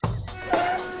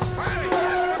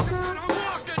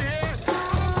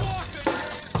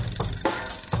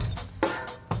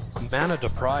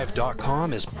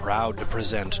ManaDeprived.com is proud to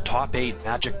present Top 8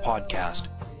 Magic Podcast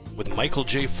with Michael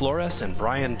J. Flores and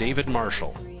Brian David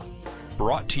Marshall.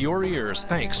 Brought to your ears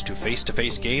thanks to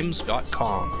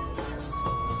FaceToFaceGames.com.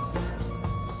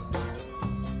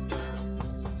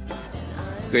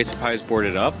 Grace Papaya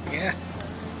boarded up? Yeah.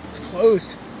 It's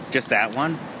closed. Just that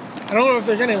one? I don't know if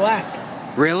there's any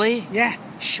left. Really? Yeah.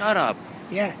 Shut up.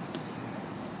 Yeah.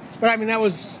 But I mean, that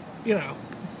was,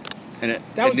 And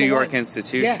that was New the York one.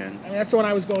 institution. Yeah. I mean, that's the one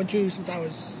I was going to since I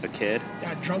was A kid?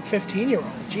 a drunk 15-year-old.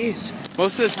 Jeez.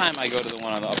 Most of the time I go to the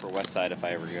one on the Upper West Side if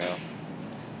I ever go.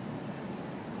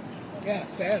 Yeah,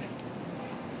 sad.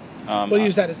 We'll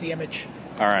use that as the image.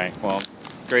 All right. Well,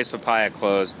 Grace Papaya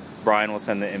closed. Brian will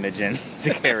send the image in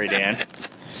to Carrie Dan.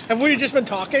 Have we just been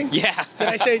talking? Yeah.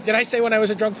 Did I say when I was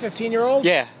a drunk 15-year-old?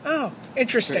 Yeah. Oh,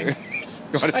 interesting.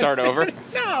 You want to start over?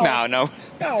 No. No.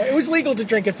 No, it was legal to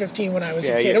drink at 15 when I was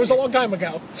a kid. Yeah. It was a long time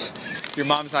ago. Your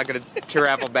mom's not going to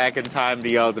travel back in time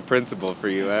to yell at the principal for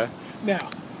you, eh? No.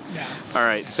 All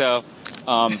right. So,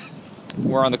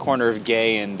 we're on the corner of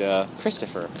Gay and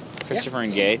Christopher. Christopher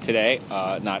and Gay today.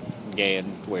 Not Gay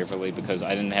and Waverly because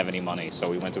I didn't have any money, so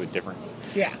we went to a different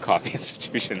coffee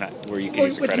institution where you can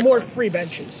use a credit with more card. free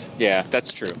benches. Yeah,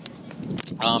 that's true.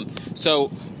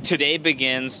 So today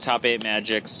begins Top 8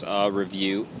 Magic's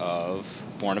review of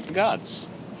Born of the Gods.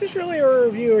 Is this really a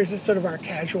review, or is this sort of our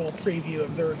casual preview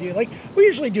of the review? Like, we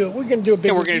usually do it. We're going to do a big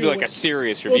Yeah, we're going to review. do like a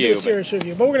serious We'll review. do a serious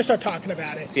review, but we're going to start talking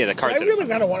about it. Yeah, the cards. I really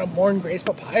kind of want to mourn Grace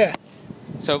Papaya.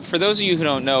 So for those of you who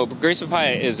don't know, Grace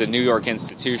Papaya is a New York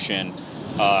institution.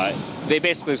 They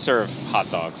basically serve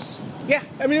hot dogs. Yeah,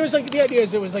 I mean, it was like, the idea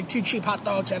is it was like 2 cheap hot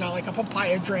dogs and like a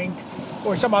papaya drink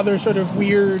or some other sort of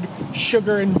weird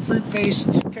sugar and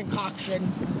fruit-based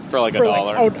concoction. For like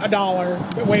 $1.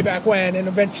 $1 way back when, and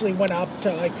eventually went up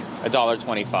to like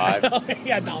 $1.25.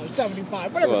 yeah,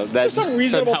 $1.75, whatever. Well, that's some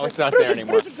reasonable. somehow it's not but there But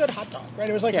anymore. it was a good hot dog, right?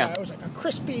 It was like Yeah. it was like a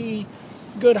crispy,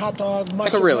 good hot dog,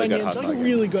 mustard, a really good onions, hot like dog, a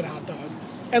really good hot dog,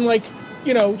 and like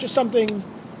just something.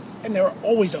 And they were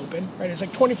always open, right? It's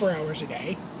like 24 hours a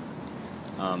day.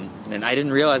 And I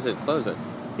didn't realize it closed it.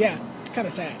 Yeah, it's kind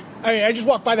of sad. I mean, I just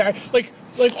walked by there. Like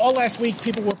all last week,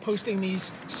 people were posting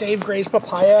these Save Grace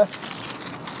Papaya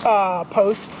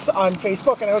posts on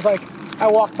Facebook, and I was like, I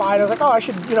walked by and I was like, oh, I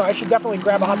should definitely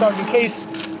grab a hot dog in case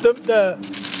the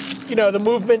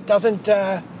movement doesn't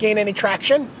gain any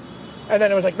traction. And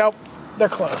then it was like, nope, they're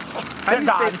closed. How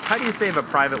do you save a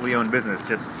privately owned business?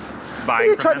 Just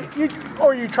buying from them? You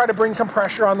try to bring some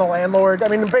pressure on the landlord. I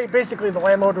mean, basically, the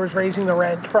landlord was raising the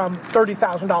rent from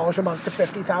 $30,000 a month to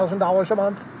 $50,000 a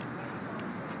month.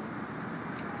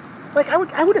 Like,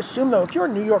 I would assume, though, if you're a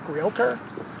New York realtor,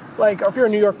 or if you're a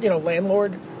New York,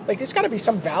 landlord, there's got to be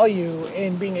some value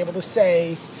in being able to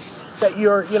say that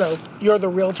you're the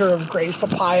realtor of Grace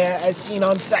Papaya as seen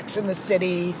on Sex and the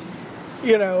City,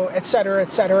 et cetera,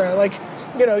 et cetera.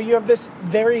 You have this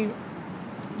very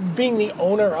being the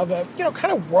owner of a,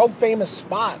 kind of world-famous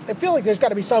spot. I feel like there's got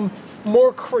to be some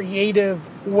more creative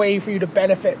way for you to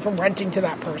benefit from renting to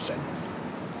that person.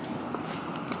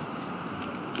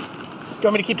 Do you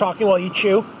want me to keep talking while you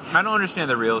chew? I don't understand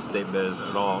the real estate biz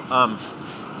at all.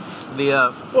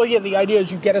 Well, yeah, the idea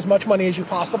is you get as much money as you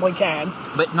possibly can.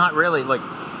 But not really.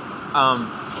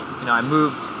 I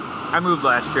moved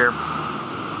last year,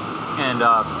 and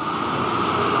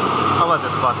I'll let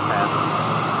this bus pass.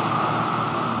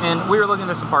 And we were looking at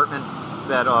this apartment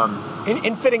that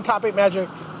In fitting Top 8 Magic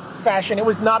fashion, it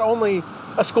was not only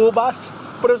a school bus,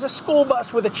 but it was a school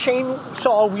bus with a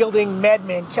chainsaw-wielding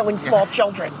madman killing small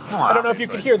children. Well, I don't know if you obviously.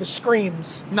 could hear the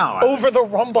screams No, over the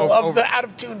rumble of over- the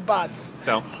out-of-tune bus.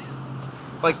 So,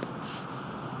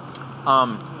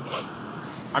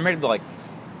 I made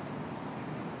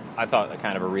I thought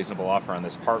kind of a reasonable offer on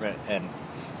this apartment, and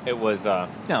it was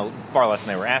far less than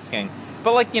they were asking.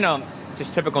 But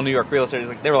just typical New York real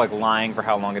estate, they were lying for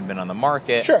how long it had been on the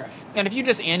market. Sure. And if you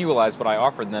just annualize what I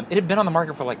offered them, it had been on the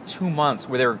market for 2 months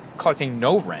where they were collecting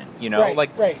no rent. Right.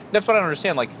 That's what I don't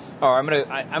understand. I'm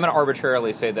gonna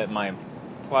arbitrarily say that my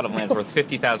plot of land's worth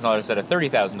 $50,000 instead of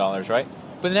 $30,000, right?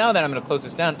 But now that I'm going to close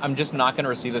this down, I'm just not going to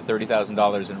receive the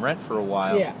 $30,000 in rent for a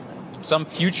while. Yeah. Some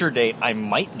future date, I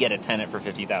might get a tenant for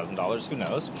 $50,000. Who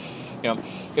knows?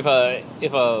 If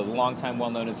a long-time,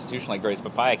 well-known institution like Grace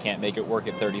Papaya can't make it work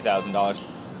at $30,000,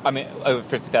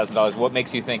 $50,000, what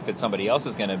makes you think that somebody else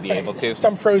is going to be able to?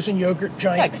 Some frozen yogurt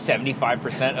giant.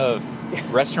 75% of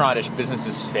restaurant-ish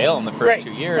businesses fail in the first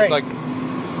 2 years. Right.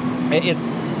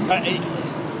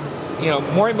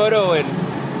 Morimoto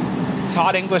and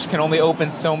Todd English can only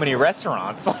open so many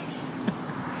restaurants.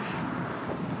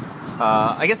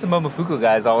 I guess the Momofuku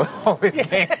guy's always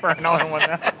paying for another one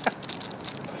now.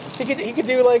 He could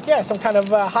do like some kind of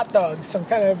hot dogs, some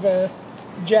kind of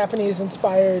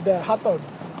Japanese-inspired hot dog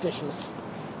dishes.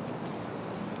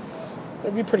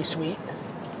 That'd be pretty sweet.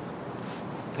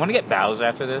 Want to get bows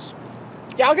after this?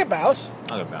 Yeah, I'll get bows.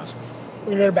 I'll get bows.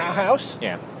 We're gonna go to Bow House.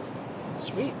 Yeah.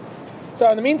 Sweet. So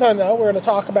in the meantime, though, we're going to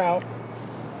talk about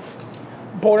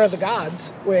Born of the Gods,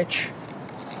 which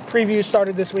preview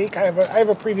started this week. I have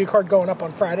a preview card going up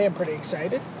on Friday. I'm pretty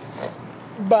excited.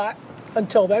 But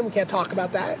until then, we can't talk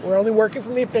about that. We're only working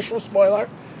from the official spoiler.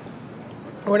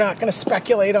 We're not going to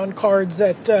speculate on cards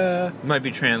that... Might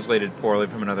be translated poorly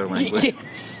from another language.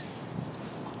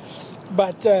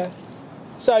 But,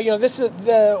 so, this is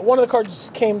one of the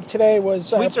cards came today was...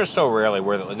 Sweets are so rarely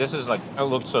worth it. Like, this is like, it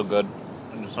looks so good.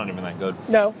 And it's not even that good.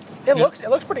 No. It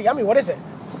looks pretty yummy. What is it?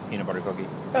 Peanut butter cookie.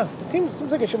 Oh, it seems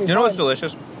like it should be You know fine. what's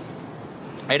delicious?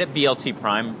 I ate at BLT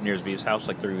Prime near Z's house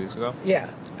like 3 weeks ago. Yeah.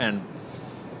 And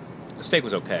the steak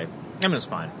was okay. I mean, it's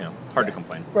fine. Hard to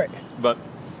complain. Right. But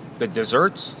the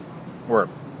desserts were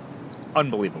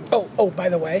unbelievable. Oh, by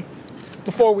the way,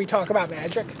 before we talk about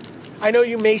Magic, I know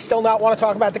you may still not want to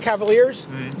talk about the Cavaliers,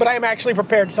 but I am actually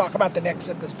prepared to talk about the Knicks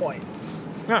at this point.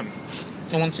 Yeah.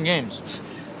 They won some games.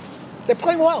 They're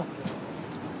playing well.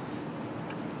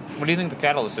 What do you think the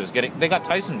catalyst is? They got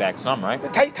Tyson back some, right?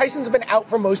 Tyson's been out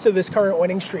for most of this current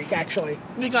winning streak, actually.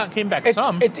 Came back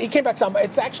some. He came back some.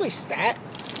 It's actually stat.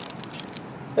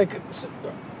 Like,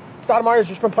 Stoudemire's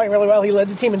just been playing really well. He led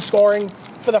the team in scoring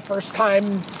for the first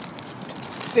time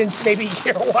since maybe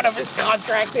year one of his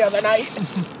contract the other night.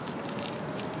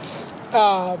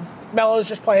 Melo's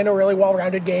just playing a really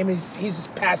well-rounded game. He's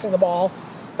passing the ball.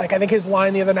 Like, I think his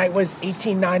line the other night was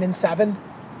 18, 9, and 7,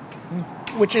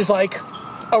 which is like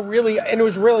and it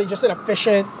was really just an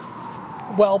efficient,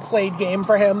 well-played game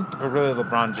for him. A really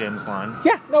LeBron James line.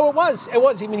 Yeah, no, it was. It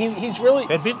was. I mean, he's really...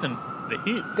 They beat them. The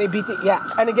Heat. They beat the... Yeah,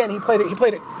 and again, he played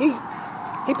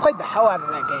the hell out of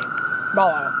that game,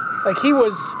 Melo. Like,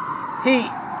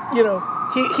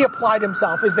 he applied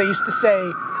himself, as they used to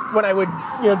say when I would,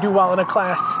 do well in a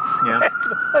class. Yeah.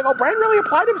 Like, Brian really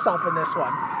applied himself in this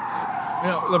one.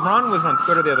 LeBron was on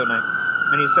Twitter the other night,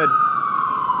 and he said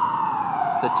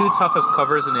the two toughest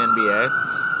covers in the NBA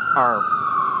are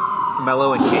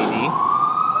Melo and KD,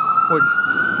 which,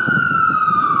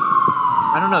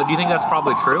 I don't know, do you think that's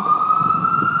probably true?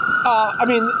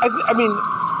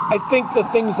 I think the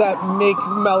things that make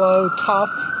Melo tough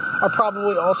are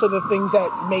probably also the things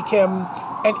that make him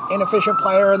an inefficient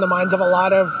player in the minds of a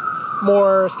lot of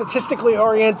more statistically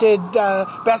oriented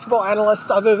basketball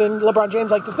analysts other than LeBron James.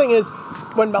 Like, the thing is,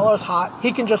 when Melo's hot,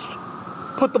 he can just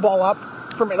put the ball up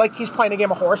for me, like he's playing a game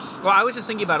of horse. Well, I was just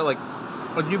thinking about it, like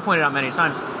you pointed out many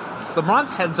times, LeBron's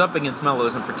heads up against Melo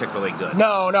isn't particularly good.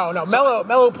 No. So,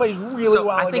 Melo plays really well.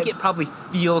 I think it probably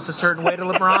feels a certain way to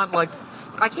LeBron. Like,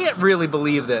 I can't really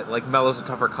believe that Melo's a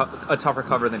tougher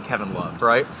cover than Kevin Love,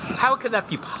 right? How could that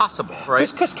be possible,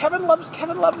 right? Because Kevin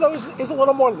Love though is a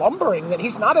little more lumbering. Than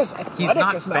he's not as athletic. He's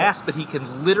not as fast, but he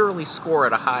can literally score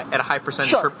at a high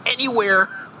percentage Sure. from anywhere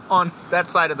on that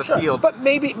side of the field. But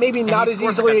maybe not as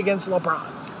easily against LeBron.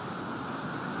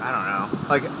 I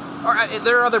don't know.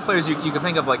 There are other players you can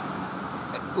think of. Like,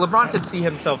 LeBron could see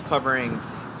himself covering.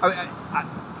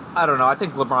 I don't know. I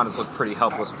think LeBron has looked pretty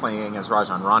helpless playing as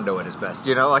Rajon Rondo at his best.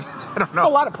 I don't know. A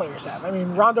lot of players have. I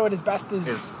mean, Rondo at his best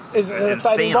is an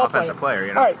insane offensive player.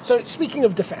 All right. So speaking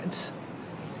of defense,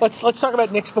 let's talk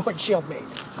about Nick's board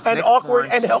Shieldmate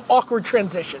and Nick's awkward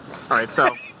transitions. All right.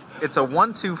 So it's a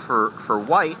 1/2 for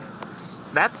white.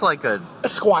 That's like a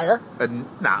Squire.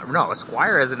 A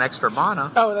Squire has an extra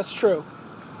mana. Oh, that's true.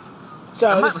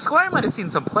 So Squire might have seen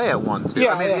some play at 1/2.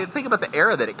 Yeah, I mean, think about the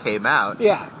era that it came out.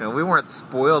 Yeah. We weren't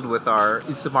spoiled with our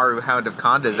Isamaru Hound of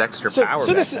Kanda's extra power.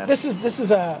 So this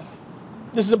is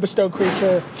a bestowed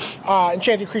creature.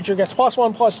 Enchanted creature gets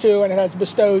 +1/+2, and it has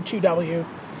bestow 2W.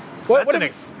 That's an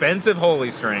expensive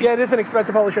holy string. Yeah, it is an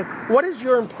expensive holy string. What has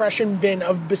your impression been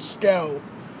of bestow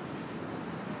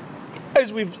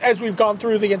as we've gone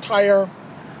through the entire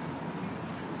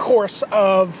course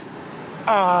of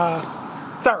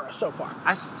Theros so far?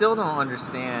 I still don't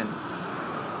understand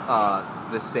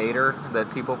the Satyr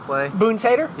that people play. Boon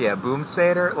Satyr? Yeah, Boom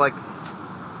Satyr. Like,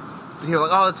 you're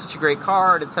like, oh, it's such a great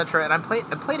card, etc. And I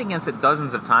played against it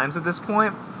dozens of times at this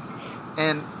point.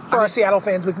 And for our Seattle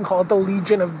fans, we can call it the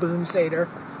Legion of Boon Satyr.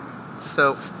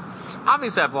 So,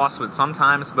 obviously I've lost with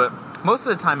sometimes, but most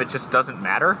of the time it just doesn't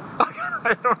matter.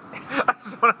 I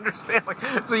just don't understand.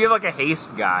 So you have like a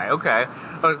haste guy, okay.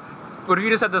 What if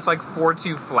you just had this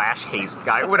 4/2 flash haste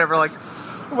guy or whatever?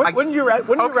 Wouldn't you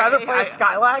rather play a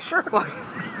Skylasher?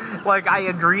 I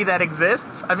agree that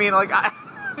exists. I mean,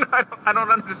 I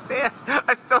don't understand.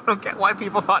 I still don't get why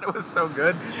people thought it was so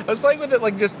good. I was playing with it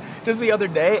like just the other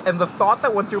day, and the thought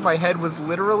that went through my head was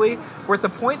literally, we're at the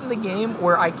point in the game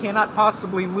where I cannot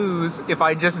possibly lose if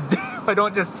I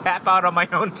don't just tap out on my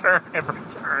own turn every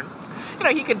turn. You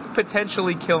know, he could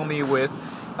potentially kill me with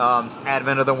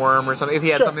Advent of the Worm or something if he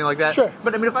had something like that. Sure.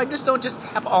 But I mean, if I just don't just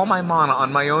tap all my mana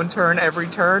on my own turn every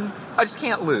turn, I just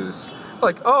can't lose.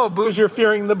 Like, oh, Because you're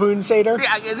fearing the Boon Satyr?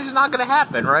 yeah, it's just not going to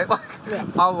happen, right? Like, Yeah.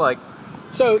 I'll like.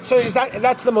 So is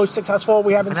that's the most successful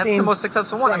we haven't And that's seen? the most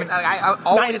successful one. Right. I mean, I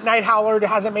always. Night Howler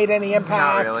hasn't made any impact.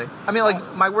 Not really. I mean,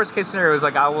 like, my worst case scenario is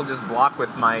like I will just block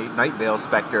with my Night Veil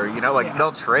Spectre. You know, like Yeah.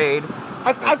 they'll trade.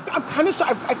 I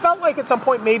felt like at some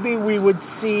point maybe we would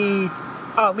see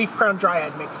Leaf Crown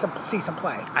Dryad see some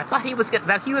play. I thought he was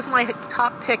he was my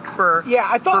top pick for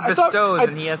Yeah, for bestows,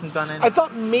 and he hasn't done anything. I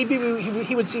thought maybe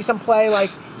he would see some play, like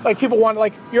people want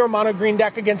like you're a mono green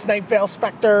deck against Night Veil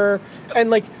Spectre, and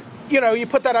like you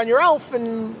put that on your elf,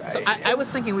 and So I was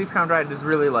thinking Leaf Crown Dryad is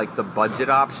really like the budget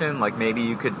option. Like maybe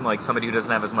you could like somebody who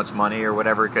doesn't have as much money or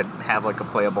whatever could have like a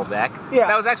playable deck. Yeah.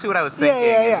 That was actually what I was thinking.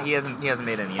 Yeah. And he hasn't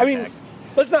made any I impact.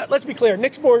 mean, let's be clear.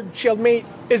 Nick's board Shieldmate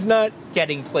is not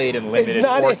Getting played in is limited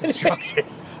not or in- constructed.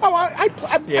 Oh,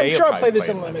 I'm he'll sure I'll probably play this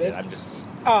play in limited. I'm just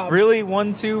really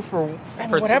 1-2 for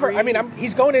Whatever. 3? I mean,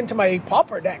 he's going into my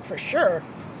Pauper deck for sure.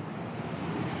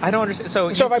 I don't understand. So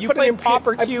if you I put played an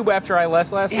Pauper Cube after I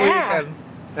left last Yeah. week, and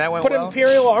that went Put well.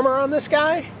 Imperial Armor on this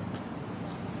guy.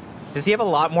 Does he have a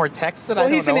lot more text that I Well,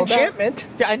 don't he's know an about? enchantment.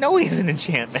 Yeah, I know he's an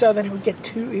enchantment. So then he would get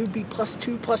 2. It would be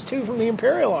 +2/+2 from the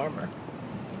Imperial Armor.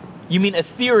 You mean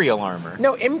ethereal armor?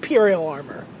 No, Imperial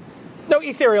Armor. No,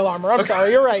 Ethereal Armor. I'm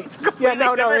sorry. You're right. Yeah,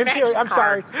 no, different Imperial. magic I'm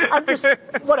sorry. card. I'm just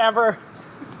whatever.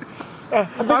 I'm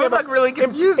thinking I was about like really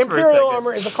confused for a Imperial second.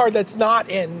 Armor is a card that's not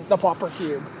in the Pauper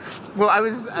Cube. Well, I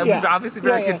was obviously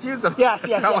very confused about Yes.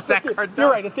 what that card does. You're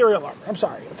right. Ethereal Armor. I'm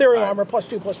sorry. Ethereal Armor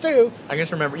 +2/+2. I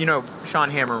just remember, Sean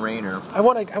Hammer Rainer. I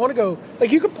want to go.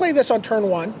 Like you could play this on turn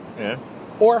 1 Yeah.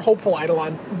 or Hopeful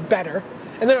Eidolon better,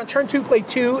 and then on turn 2 play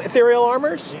 2 Ethereal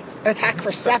Armors and attack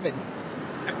for 7.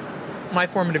 My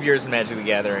formative years in Magic the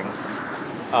Gathering,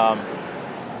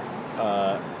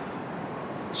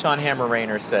 Sean Hammer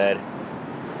Rainer said,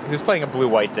 he was playing a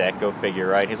blue-white deck, go figure,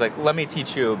 right? He's like, let me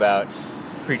teach you about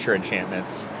creature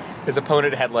enchantments. His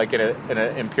opponent had like an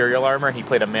Imperial Armor. He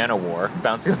played a Mana War,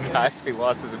 bouncing the guy, so he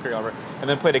lost his Imperial Armor, and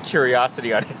then played a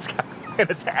Curiosity on his guy and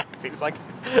attacked. He's like,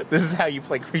 this is how you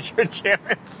play creature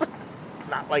enchantments.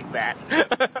 Not like that.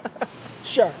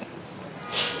 Sure.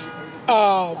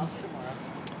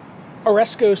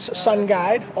 Oreskos Sun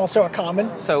Guide, also a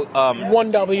common. So,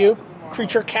 1W,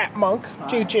 creature cat monk,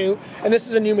 2/2, and this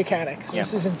is a new mechanic. So Yeah.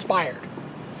 This is Inspired.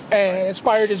 And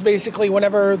Inspired is basically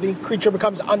whenever the creature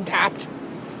becomes untapped,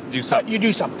 do something. you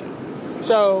do something.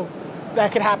 So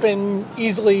that could happen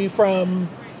easily from,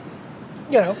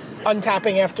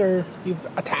 untapping after you've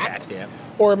attacked. Yeah.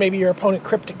 Or maybe your opponent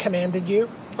cryptic commanded you.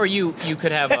 Or you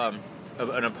could have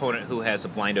an opponent who has a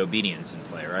blind obedience in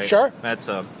play, right? Sure. That's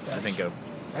I think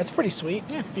That's pretty sweet.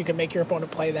 Yeah. If you can make your opponent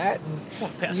play that.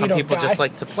 And some you don't people die. just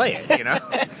like to play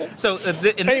it, So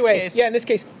in Anyway, this case, in this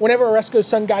case, whenever Oreskos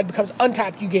Sun Guide becomes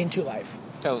untapped, you gain 2 life.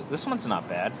 So this one's not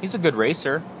bad. He's a good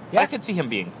racer. Yeah. I could see him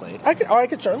being played. I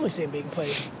could certainly see him being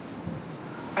played.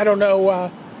 I don't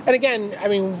know. And again, I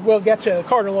mean, we'll get to the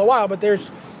card in a little while, but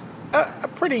there's a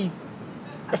pretty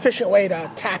efficient way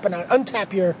to tap and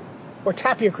untap or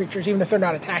tap your creatures, even if they're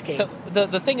not attacking. So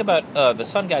the thing about the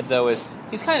Sun Guide though is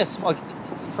he's kind of small.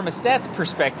 From a stats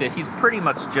perspective, he's pretty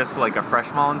much just like a fresh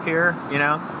volunteer,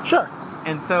 Sure.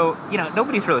 And so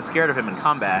nobody's really scared of him in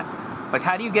combat. Like,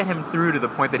 how do you get him through to the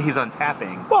point that he's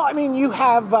untapping? Well, I mean, you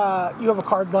have a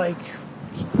card like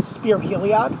Spear of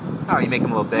Heliod. Oh, you make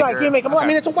him a little bigger. Like you make them. Okay. I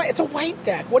mean, it's a white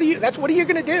deck. What are you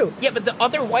going to do? Yeah, but the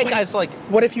other white guys like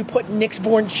What if you put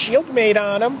Nyxborn Shieldmate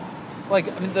on him?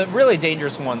 the really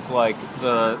dangerous ones like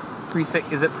the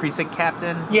precinct. Is it precinct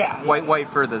captain? Yeah. White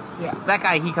for this. Yeah. That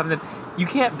guy, he comes in. You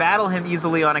can't battle him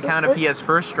easily on account of he has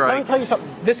first Let me strike. tell you something.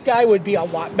 This guy would be a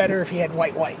lot better if he had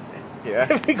white. Yeah.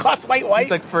 If he cost white.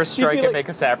 He's like first you'd be strike and like- make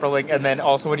a sapperling, and then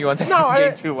also when you untap, No,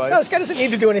 gain 2 life. no, this guy doesn't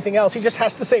need to do anything else. He just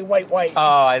has to say white. Oh,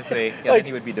 I see. Yeah, Like- then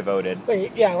he would be devoted.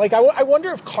 Yeah, like I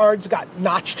wonder if cards got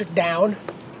notched down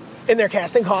in their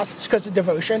casting costs because of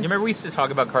devotion. You remember we used to talk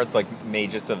about cards like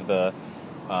Magus of the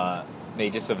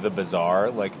Bazaar?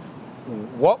 Like,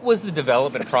 what was the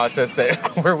development process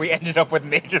where we ended up with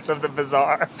Magus of the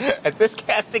Bazaar at this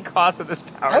casting cost of this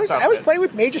power? I was toughness? playing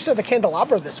with Magus of the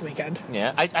Candelabra this weekend.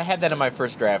 Yeah, I had that in my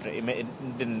first draft. It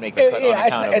didn't make the cut Yeah, on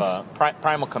account it's- of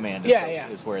Primal Command.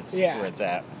 Is where it's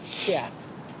at. Yeah.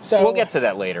 So We'll get to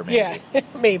that later, maybe. Yeah,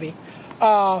 maybe.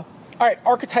 I All right,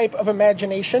 Archetype of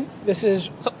Imagination. This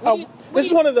is So, this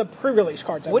is one of the pre-release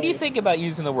cards. What do you think about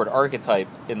using the word archetype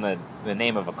in the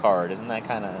name of a card? Isn't that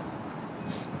kind of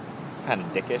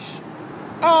dickish?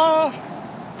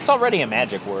 It's already a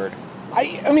magic word.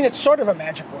 I mean, it's sort of a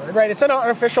magic word, right? It's not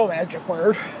an official magic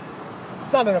word.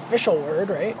 It's not an official word,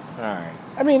 right? All right.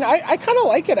 I mean, I kind of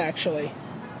like it, actually.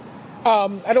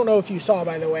 I don't know if you saw,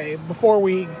 by the way, before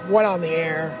we went on the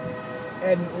air,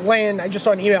 and Lan, I just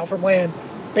saw an email from Lan.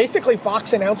 Basically,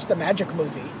 Fox announced the Magic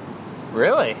movie.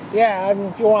 Really? Yeah, I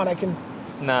mean, if you want, I can...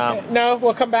 No. No,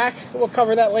 we'll come back. We'll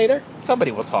cover that later.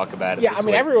 Somebody will talk about it. Yeah, this I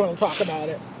mean, week. everyone will talk about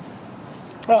it.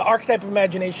 Archetype of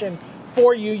Imagination,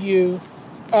 4 UU.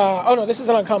 Oh, no, this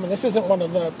isn't uncommon. This isn't one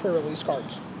of the pre-release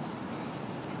cards.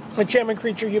 Enchantment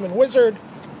creature, human wizard.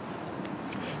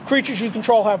 Creatures you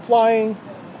control have flying.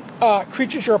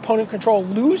 Creatures your opponent control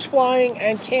lose flying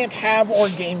and can't have or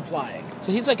gain flying.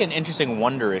 So he's like an interesting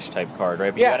wonderish type card,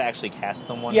 right? But Yeah. you gotta actually cast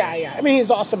them wonder. Yeah. I mean, he's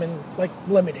awesome and, like,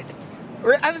 limited.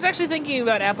 I was actually thinking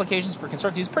about applications for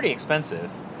construct. He's pretty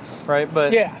expensive, right?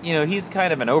 But, Yeah. he's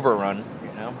kind of an overrun,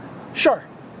 Sure.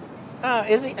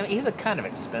 Is he? I mean, he's a kind of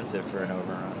expensive for an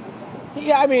overrun.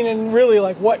 Yeah, I mean, and really,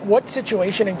 like, what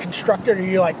situation in Constructed are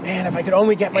you like, man, if I could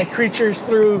only get my creatures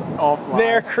through All fly.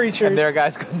 their creatures. And their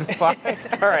guys couldn't fly.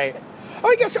 All right. Oh,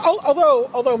 I guess,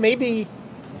 although maybe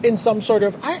in some sort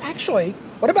of...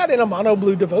 what about in a mono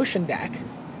blue devotion deck?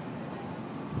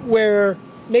 Where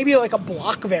maybe like a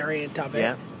block variant of it.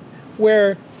 Yeah.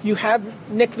 Where you have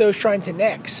Nykthos trying to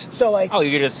Nyx. So like... Oh, you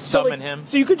could just summon him?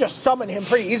 So you could just summon him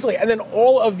pretty easily. And then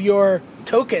all of your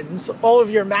tokens, all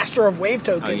of your Master of Wave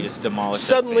tokens... you just demolish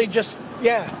their suddenly face. just...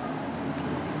 Yeah.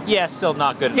 Yeah, still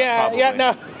not good enough, Yeah, probably.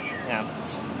 no.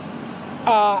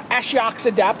 Yeah. Ashiok's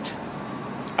Adept,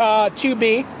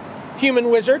 2B,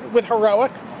 Human Wizard with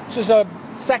Heroic. This is a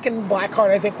second black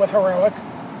card, I think, with Heroic.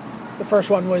 The first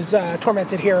one was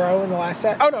Tormented Hero in the last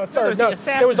set. Oh, no, third. there was the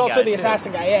there was Assassin also guy, the too.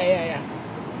 Assassin guy.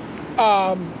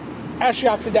 Yeah.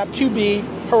 Ashiok's Adept, 2B,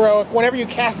 Heroic. Whenever you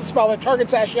cast a spell that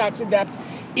targets Ashiok's Adept,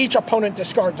 each opponent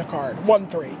discards a card.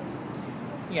 1/3.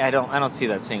 Yeah, I don't see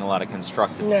that seeing a lot of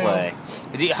constructed No. play.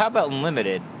 How about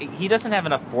Unlimited? He doesn't have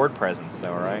enough board presence,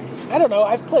 though, right? I don't know.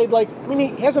 I've played,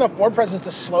 he has enough board presence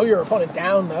to slow your opponent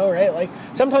down, though, right? Like,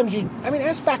 sometimes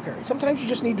ask Becker. Sometimes you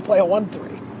just need to play a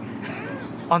 1/3.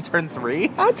 On turn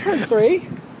 3? On turn 3.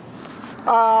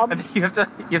 And then you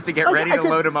have to get ready to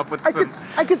load him up with some...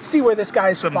 I could see where this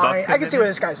guy's some fine. buff I could see where commitment.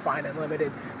 this guy's fine and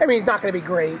limited. I mean, he's not going to be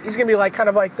great. He's going to be like kind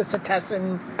of like the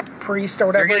Setessan priest or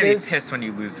whatever You're it going to is. be pissed when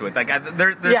you lose to it. Like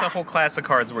there's Yeah. a whole class of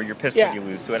cards where you're pissed Yeah. when you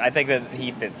lose to it. I think that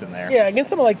he fits in there. Yeah, against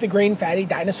some of like the green fatty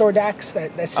dinosaur decks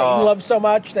that Satan Oh. loves so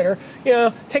much that are,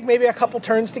 take maybe a couple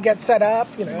turns to get set up,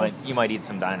 You might eat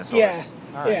some dinosaurs. Yeah,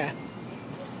 All right.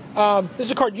 yeah. This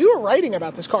is a card, you were writing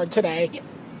about this card today.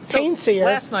 So, Painseer.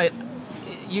 last night,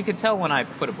 you could tell when I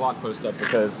put a blog post up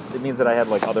because it means that I had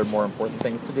like other more important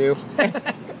things to do.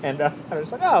 And I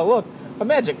was like, oh, look, a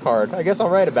magic card. I guess I'll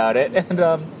write about it.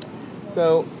 And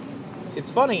so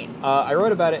it's funny. I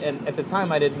wrote about it, and at the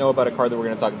time I didn't know about a card that we're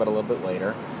going to talk about a little bit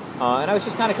later. And I was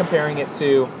just kind of comparing it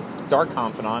to Dark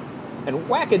Confidant. And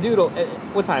Wackadoodle,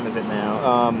 what time is it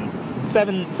now?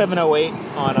 7:08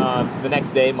 on the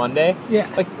next day, Monday. Yeah.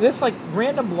 Like this,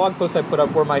 random blog post I put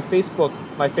up where my Facebook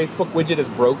widget is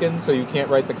broken, so you can't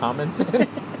write the comments.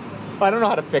 I don't know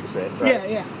how to fix it. Right?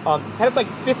 Yeah. Has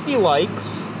 50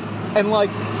 likes, and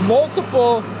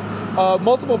multiple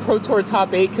Pro Tour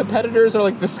top 8 competitors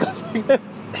are discussing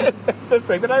this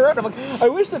thing that I wrote. I'm like, I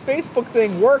wish the Facebook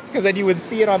thing worked because then you would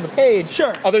see it on the page.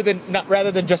 Sure. Rather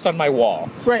than just on my wall.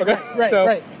 Right.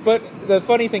 But the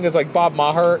funny thing is, Bob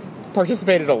Maher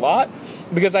participated a lot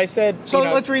because I said. So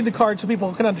let's read the card so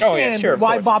people can understand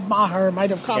why course. Bob Maher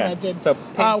might have commented. Yeah. So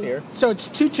Painseer. So it's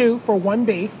 2/2 for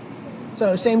 1B.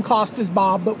 So same cost as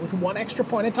Bob, but with 1 extra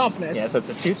point of toughness. Yeah, so it's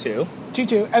a 2/2.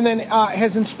 2/2. And then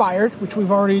has Inspired, which we've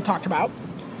already talked about.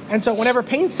 And so whenever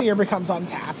Painseer becomes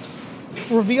untapped,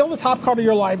 reveal the top card of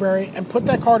your library and put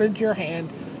that card into your hand.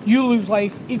 You lose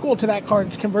life equal to that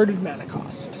card's converted mana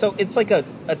cost. So it's like a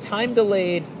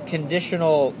time-delayed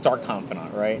conditional Dark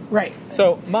Confidant, right? Right.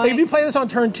 So If you play this on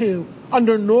turn 2,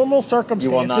 under normal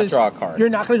circumstances, You will not draw a card. You're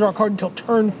not going to draw a card until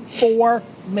turn 4,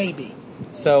 maybe.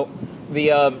 So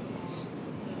the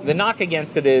knock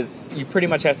against it is you pretty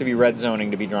much have to be red zoning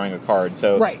to be drawing a card.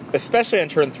 So Right. especially on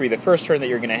turn 3, the first turn that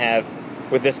you're going to have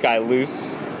with this guy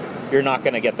loose, you're not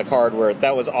going to get the card where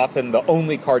that was often the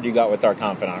only card you got with Dark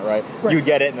Confidant, right? Right. You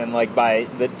get it, and then by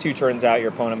the 2 turns out, your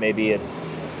opponent maybe had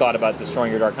thought about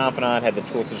destroying your Dark Confidant, had the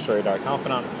tools to destroy your Dark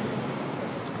Confidant.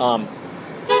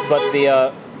 But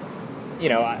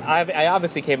I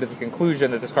obviously came to the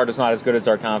conclusion that this card is not as good as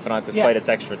Dark Confidant, despite its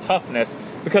extra toughness,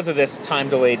 because of this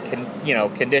time-delayed,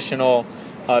 conditional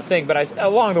thing. But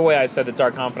along the way, I said that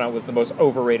Dark Confidant was the most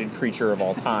overrated creature of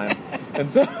all time.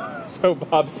 And so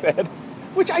Bob said...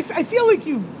 Which I feel like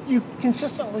you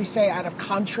consistently say out of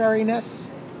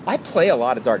contrariness. I play a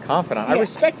lot of Dark Confidant. Yeah. I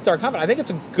respect Dark Confidant. I think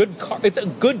it's a good card. It's a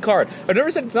good card. I've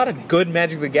never said it's not a good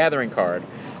Magic the Gathering card.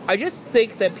 I just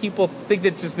think that people think that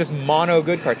it's just this mono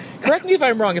good card. Correct me if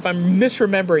I'm wrong, if I'm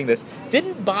misremembering this.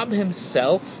 Didn't Bob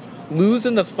himself lose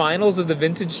in the finals of the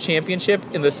Vintage Championship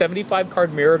in the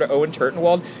 75-card mirror to Owen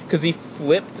Turtenwald because he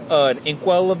flipped an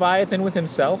Inkwell Leviathan with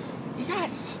himself?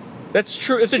 Yes. That's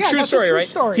true. It's a true story, right?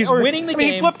 Story. He's winning the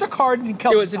game. He flipped a card and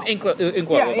killed himself. It was an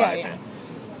Inkwell Leviathan.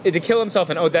 To kill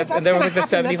himself, and and then was like the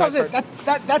 75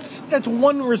 card. That's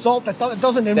one result that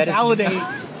doesn't invalidate.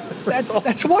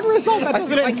 That's one result that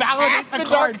doesn't invalidate the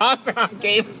card. Dark Confidant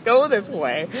games go this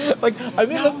way. Like, I'm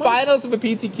in the finals of a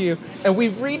PTQ, and we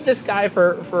read this guy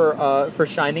for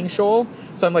Shining Shoal.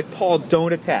 So I'm like, Paul,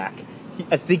 don't attack.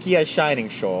 I think he has Shining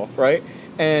Shoal, right?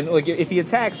 And like, if he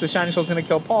attacks, the Shining Shoal's going to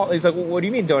kill Paul. He's like, well, what do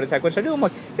you mean don't attack? What should I do? I'm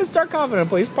like, it's Dark Confidant,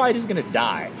 but he's probably just going to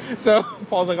die. So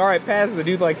Paul's like, all right, pass. And the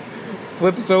dude like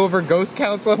flips over Ghost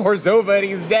Council of Orzhova, and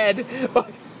he's dead.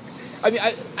 I mean,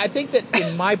 I think that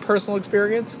in my personal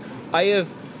experience, I have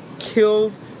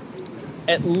killed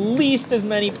at least as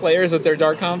many players with their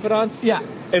Dark Confidants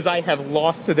as I have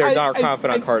lost to their Dark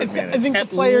Confidant card advantage. I think at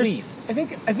the players, least. I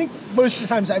think most of the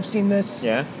times I've seen this,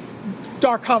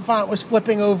 Dark Confidant was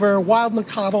flipping over Wild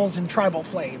Nacatls and Tribal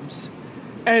Flames.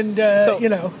 And,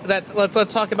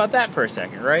 let's talk about that for a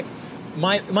second, right?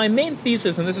 My main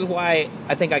thesis, and this is why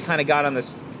I think I kind of got on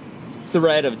this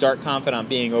thread of Dark Confidant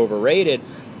being overrated,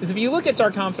 is if you look at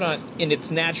Dark Confidant in its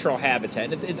natural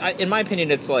habitat, in my opinion,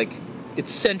 it's like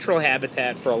its central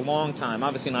habitat for a long time,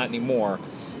 obviously not anymore,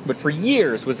 but for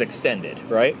years was extended,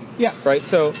 right? Yeah. Right?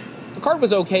 So the card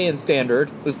was okay in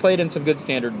Standard, was played in some good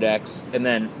Standard decks, and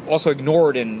then also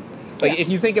ignored in... if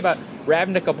you think about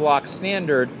Ravnica block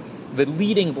Standard, the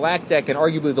leading black deck, and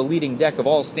arguably the leading deck of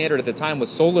all Standard at the time,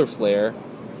 was Solar Flare,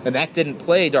 and that didn't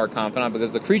play Dark Confidant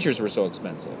because the creatures were so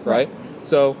expensive, right?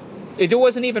 So it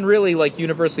wasn't even really like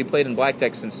universally played in black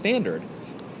decks in Standard.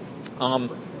 And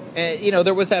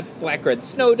there was that black-red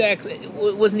snow deck. It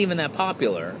wasn't even that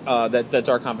popular that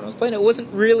Dark Confidant was playing. It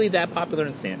wasn't really that popular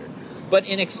in Standard. But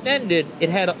in Extended, it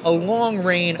had a long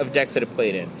reign of decks that it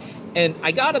played in. And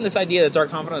I got on this idea that Dark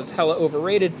Confidant is hella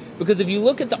overrated because if you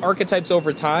look at the archetypes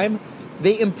over time,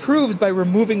 they improved by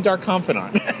removing Dark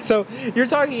Confidant. So you're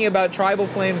talking about Tribal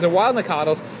Flames and Wild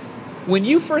Nacatls. When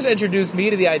you first introduced me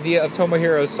to the idea of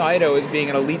Tomohiro Saito as being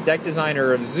an elite deck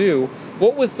designer of Zoo,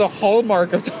 what was the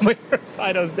hallmark of Tomohiro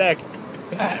Saito's deck?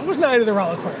 It was Knight of the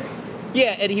Reliquary.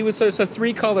 Yeah, and he was so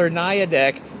 3-color Naya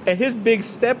deck, and his big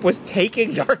step was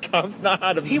taking Dark Confidant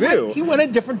out of Zoo. He went a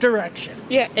different direction.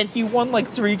 Yeah, and he won like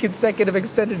 3 consecutive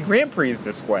extended Grand Prix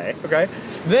this way, okay?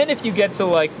 Then if you get to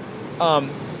like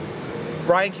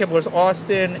Brian Kibler's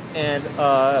Austin and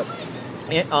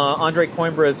Andre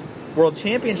Coimbra's World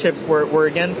Championships, where we're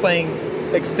again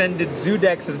playing extended Zoo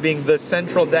decks as being the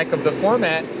central deck of the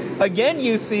format, again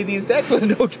you see these decks with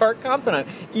no Dark Confidant,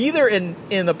 either in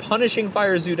the Punishing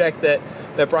Fire Zoo deck that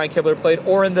Brian Kibler played,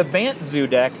 or in the Bant Zoo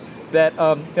deck that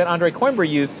Andre Coimbra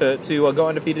used to go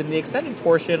undefeated in the extended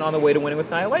portion on the way to winning with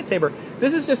Naya Lightsaber.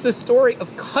 This is just the story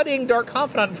of cutting Dark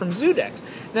Confidant from Zoo decks.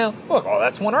 Now, look,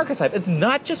 that's one archetype. It's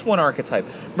not just one archetype.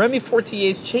 Remy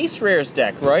Fortier's Chase Rares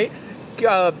deck, right?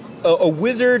 A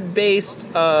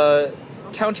wizard-based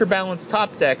counterbalance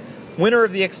top deck, winner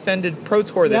of the extended Pro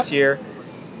Tour this year.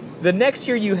 The next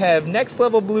year you have Next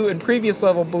Level Blue and Previous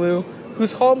Level Blue,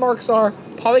 whose hallmarks are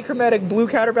polychromatic blue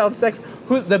counterbalance decks.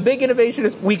 The big innovation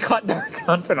is we cut Dark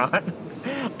Confidant.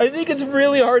 I think it's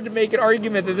really hard to make an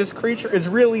argument that this creature is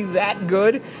really that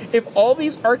good if all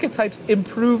these archetypes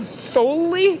improve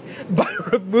solely by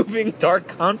removing Dark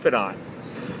Confidant.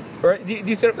 Right? Do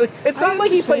you see? It's not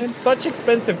like he played such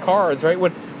expensive cards, right?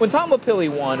 When Tom Lapilli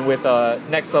won with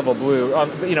Next Level Blue,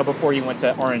 before he went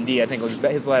to R&D, I think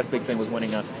his last big thing was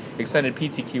winning a extended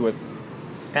PTQ with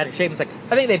Out of Shape. It's like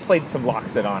I think they played some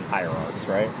Loxodon Hierarchs,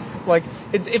 right? Like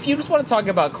if you just want to talk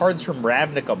about cards from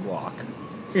Ravnica block,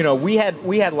 we had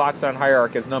Loxodon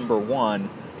Hierarch as number 1.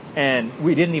 And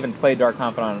we didn't even play Dark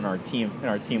Confidant in our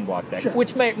team block deck,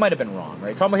 which might have been wrong,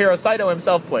 right? Tomohiro Saito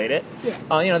himself played it.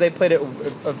 Yeah. They played it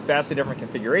with a vastly different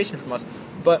configuration from us.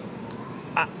 But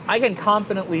I can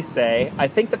confidently say I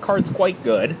think the card's quite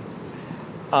good.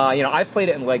 I've played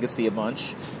it in Legacy a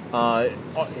bunch.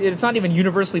 It's not even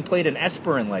universally played in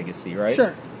Esper in Legacy, right?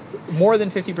 Sure. more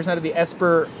than 50% of the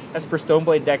Esper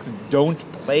Stoneblade decks don't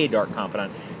play Dark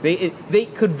Confidant. They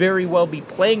could very well be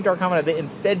playing Dark Confidant. They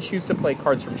instead choose to play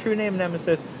cards from True Name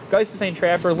Nemesis, Geist of St.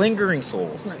 Trapper, Lingering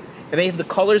Souls. Right. And they have the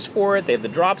colors for it. They have the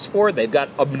drops for it. They've got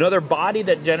another body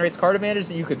that generates card advantage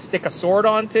that you could stick a sword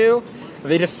onto.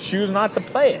 They just choose not to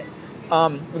play it. I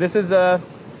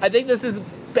think this is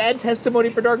bad testimony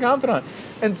for Dark Confidant.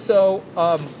 And so,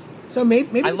 So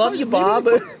maybe I love you, Bob.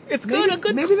 It's good. A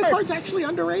good Maybe the card. card's actually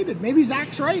underrated. Maybe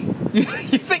Zach's right. You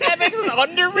think that makes it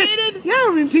underrated? Yeah,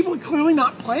 I mean, people are clearly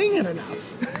not playing it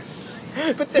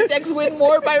enough. But the decks win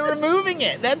more by removing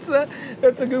it. That's a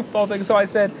goofball thing. So I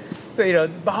said,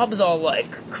 Bob's all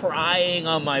like crying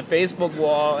on my Facebook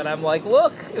wall, and I'm like,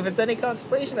 look, if it's any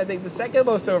consolation, I think the second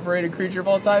most overrated creature of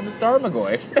all time is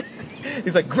Tarmogoyf.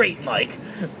 He's like, great, Mike.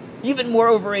 Even more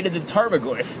overrated than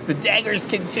Tarmogoyf. The daggers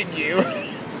continue.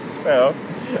 So,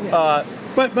 Yeah.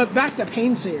 But back to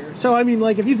Painseer. So I mean,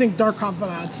 like, if you think Dark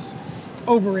Confidant's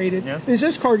overrated,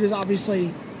 this card is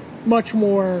obviously much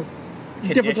more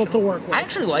difficult to work with. I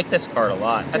actually like this card a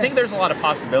lot. I think there's a lot of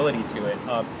possibility to it.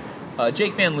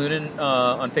 Jake Van Lunen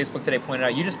on Facebook today pointed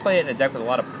out, you just play it in a deck with a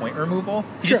lot of point removal.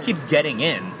 He just keeps getting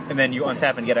in, and then you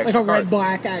untap and get extra like a cards.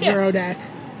 red-black aggro deck.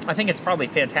 I think it's probably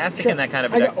fantastic in that kind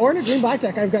of a deck. Or in a green-black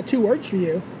deck, I've got 2 words for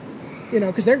you.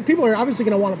 Because people are obviously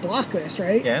going to want to block this,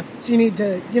 right? Yeah. So you need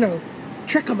to,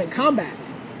 trick them in combat.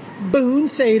 Boon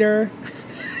Satyr.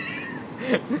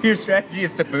 Your strategy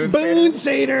is to Boon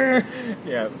Satyr.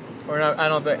 Yeah. Or not, I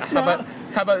don't think.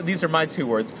 How about these are my 2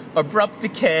 words? Abrupt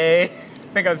Decay.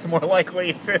 I think that's more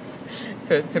likely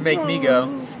to make me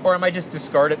go. Or I might just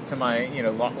discard it to my,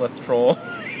 Lotleth Troll.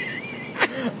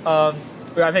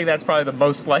 I think that's probably the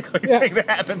most likely thing that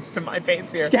happens to my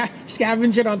Painseer.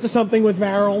 Scavenge it onto something with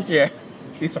Varels. Yeah.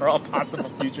 These are all possible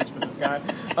futures for this guy.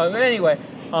 But anyway,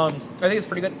 I think it's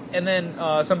pretty good. And then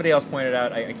somebody else pointed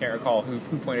out, I can't recall who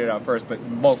pointed it out first, but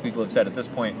most people have said at this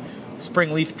point,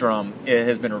 Spring Leaf Drum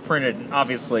has been reprinted, and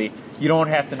obviously you don't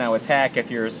have to now attack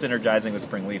if you're synergizing with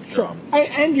Spring Leaf Drum. Sure.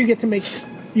 And you get to make,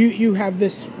 you have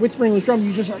this, with Spring Leaf Drum,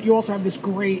 you also have this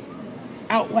great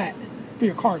outlet for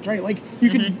your cards, right? Like,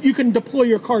 you can deploy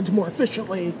your cards more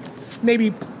efficiently,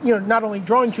 maybe, not only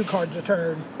drawing 2 cards a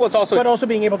turn, but also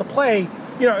being able to play,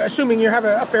 assuming you have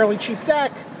a fairly cheap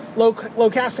deck, low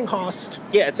casting cost.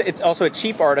 Yeah, it's also a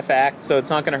cheap artifact, so it's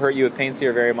not going to hurt you with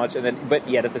Painseer very much. But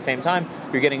yet at the same time,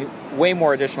 you're getting way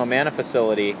more additional mana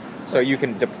facility, so you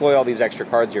can deploy all these extra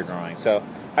cards you're drawing. So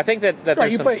I think that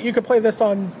right, you could play this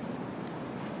on.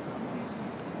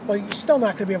 Well, you're still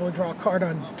not going to be able to draw a card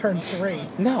on turn 3.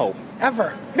 No,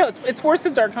 ever. No, it's worse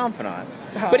than Dark Confidant,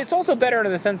 but it's also better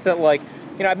in the sense that, like,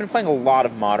 I've been playing a lot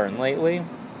of Modern lately,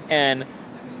 and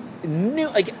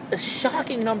a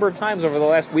shocking number of times over the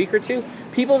last week or 2,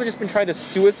 people have just been trying to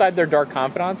suicide their Dark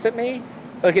Confidants at me.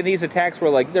 Like, in these attacks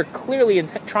where, like, they're clearly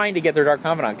trying to get their Dark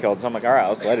Confidant killed. So I'm like, all right,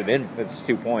 I'll let it in. It's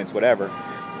 2 points, whatever.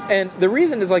 And the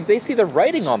reason is, like, they see the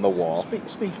writing on the wall.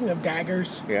 Speaking of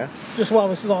daggers, just while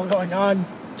this is all going on,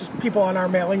 just people on our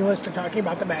mailing list are talking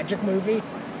about the Magic movie.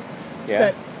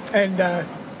 Yeah.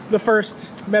 The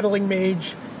first meddling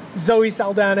mage, Zoe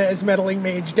Saldana as meddling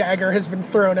mage dagger, has been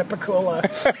thrown at Pakula.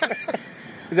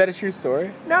 Is that a true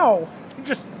story? No.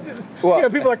 Just,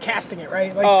 people are casting it,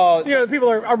 right? Like, people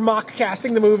are mock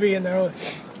casting the movie, and they're...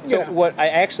 What I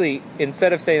actually,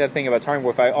 instead of saying that thing about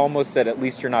Tarmogoyf, I almost said, at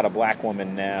least you're not a black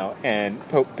woman now, and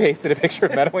pasted a picture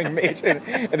of meddling mage in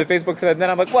the Facebook for that. And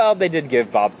then I'm like, well, they did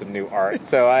give Bob some new art,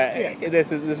 so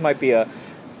this might be a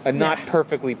not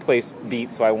perfectly placed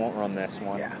beat, so I won't run this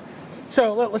one. Yeah.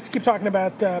 So let's keep talking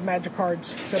about Magic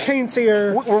cards. So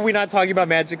Painseer. Were we not talking about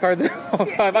Magic cards the whole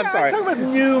time? I'm sorry. I'm talking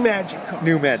about new Magic cards.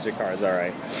 New Magic cards, all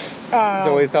right.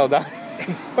 Zoe Saldana.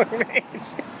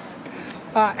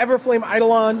 Everflame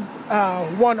Eidolon,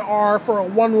 1R for a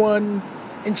 1/1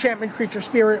 enchantment creature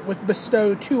spirit with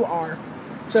bestow 2R.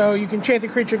 So you can enchant the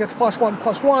creature, gets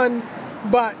 +1/+1,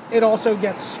 but it also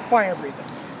gets fire breathing.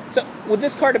 So would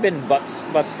this card have been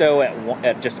bestow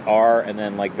at just R and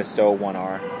then like bestow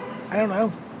 1R? I don't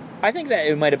know. I think that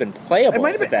it might have been playable. It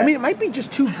might have been. I mean, it might be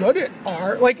just too good at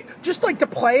R. Like, just like to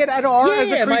play it at R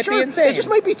as a creature. It might be insane. It just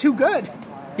might be too good.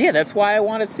 Yeah, that's why I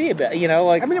want to see it. But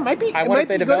like, I mean, it might be. I wonder if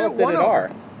they developed it at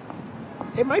R.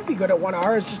 It might be good at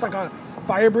 1R. It's just like a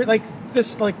fire breath, like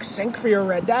this, like sync for your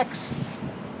red decks.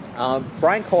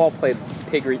 Brian Cole played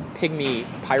Pygmy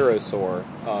Pyrosaur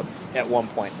at one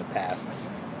point in the past.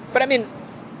 But I mean,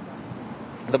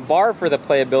 the bar for the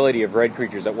playability of red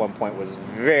creatures at one point was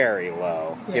very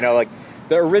low. Yeah. Like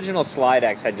the original Slide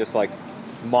X had just like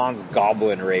Mon's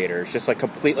Goblin Raiders, just like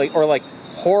completely, or like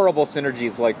horrible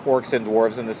synergies like orcs and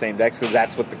dwarves in the same decks because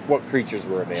that's what creatures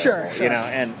were available. Sure.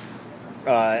 And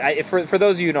For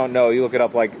those of you who don't know, you look it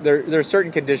up. Like there's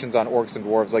certain conditions on orcs and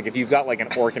dwarves. Like if you've got like an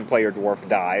orc and play, your dwarf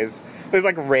dies. There's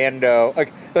like rando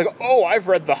like oh, I've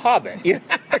read The Hobbit. You know?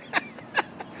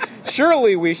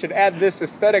 Surely we should add this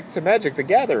aesthetic to Magic the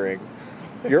Gathering.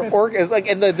 Your orc is like,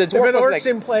 and the dwarf if an orc's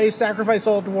like, in play, sacrifice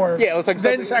all dwarves. Yeah, it was like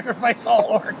then sacrifice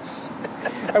all orcs.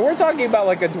 And we're talking about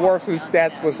like a dwarf whose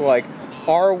stats was like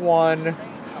R1,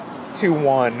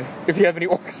 2-1. If you have any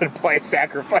orcs in play,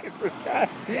 sacrifice this guy.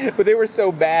 But they were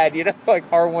so bad, you know, like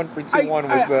R1 for 2-1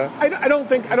 was the. I don't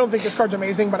think this card's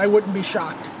amazing, but I wouldn't be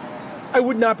shocked. I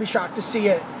would not be shocked to see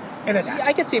it in a deck. Yeah,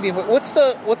 I could see it being. What's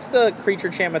the creature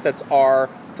enchantment that's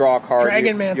R, draw a card?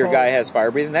 Dragon Mantle. Your guy has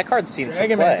fire breathing. That card's seen some play.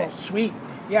 Dragon Mantle, sweet.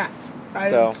 Yeah.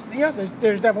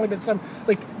 There's definitely been some,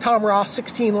 like Tom Ross,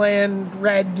 16 land,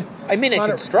 red. I mean,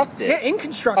 Inconstructed. Yeah,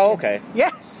 Inconstructed. Oh, okay.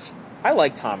 Yes. I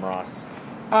like Tom Ross.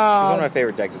 He's one of my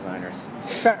favorite deck designers.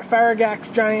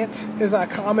 Faragax Giant is a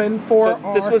common 4R.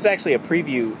 So this was actually a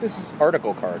preview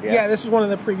article card, yeah? Yeah, this is one of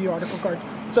the preview article cards.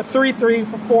 It's a 3/3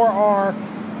 for 4R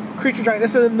creature giant.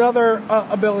 This is another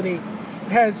ability.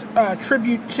 It has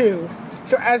Tribute 2.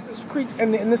 So as this creature,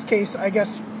 and in this case, I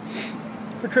guess,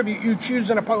 for Tribute, you choose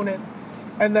an opponent,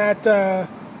 and that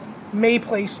may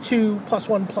place 2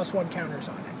 +1/+1 counters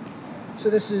on it. So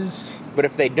this is... But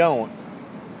if they don't...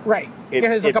 Right. It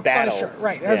has like a battles. Punisher.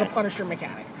 Right. It has a Punisher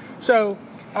mechanic. So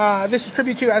this is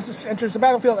Tribute 2. As this enters the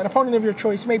battlefield, an opponent of your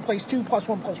choice may place 2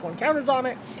 +1/+1 counters on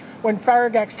it. When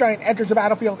Faragax Giant enters the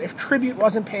battlefield, if Tribute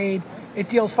wasn't paid, it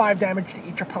deals 5 damage to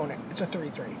each opponent. It's a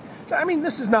 3/3. So, I mean,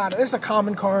 this is a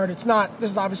common card. This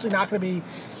is obviously not going to be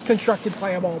constructed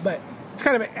playable, but it's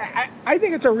kind of I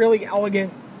think it's a really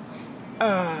elegant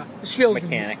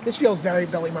mechanic. This feels very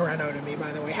Billy Moreno to me,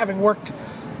 by the way. Having worked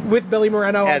with Billy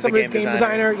Moreno as some of his game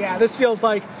designer, yeah, this feels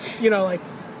like,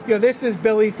 this is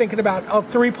Billy thinking about a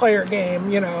 3-player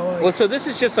game, Well, so this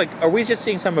is just like, are we just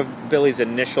seeing some of Billy's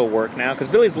initial work now? Because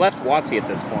Billy's left WotC at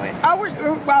this point.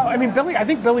 I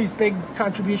think Billy's big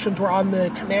contributions were on the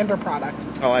Commander product.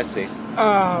 Oh, I see.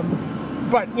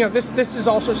 But, this is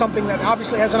also something that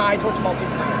obviously has an eye towards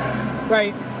multiplayer,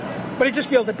 right? But it just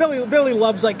feels like Billy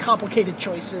loves, like, complicated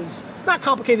choices. Not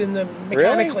complicated in the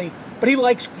mechanically, really? But he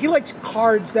likes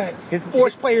cards that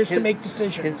force players to make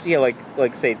decisions.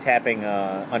 Like say tapping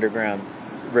Underground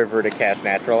River to cast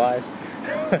Naturalize.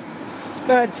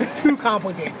 That's too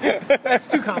complicated.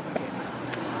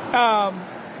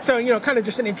 So kind of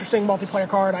just an interesting multiplayer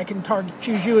card. I can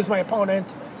choose you as my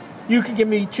opponent. You can give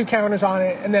me 2 counters on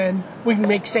it, and then we can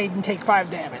make Satan take 5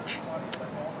 damage.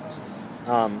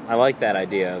 I like that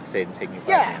idea of Satan taking 5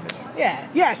 damage.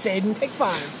 Yeah, Satan, take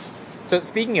 5. So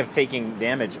speaking of taking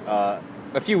damage, a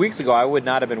few weeks ago I would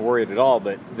not have been worried at all,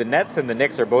 but the Nets and the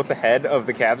Knicks are both ahead of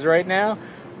the Cavs right now.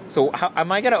 So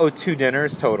am I going to owe 2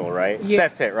 dinners total, right? Yeah.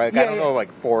 That's it, right? I don't owe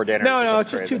like 4 dinners. No,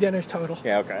 it's just 2 dinners total.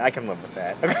 Yeah, okay. I can live with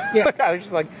that. Yeah. I was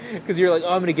just like, because you're like,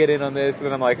 oh, I'm going to get in on this. And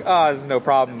then I'm like, oh, this is no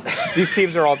problem. These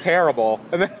teams are all terrible.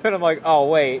 And then I'm like, oh,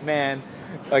 wait, man.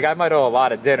 Like, I might owe a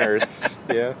lot of dinners.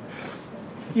 Yeah.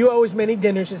 You owe as many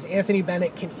dinners as Anthony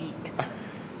Bennett can eat.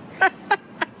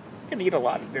 Can eat a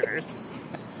lot of dinners.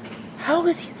 How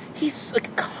is he? He's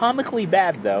like comically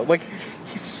bad though. Like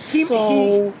he's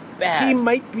so bad. He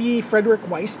might be Frederick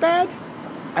Weiss bad.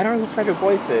 I don't know who Frederick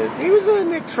Weiss is. He was a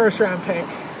Knicks first-round pick.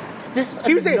 Do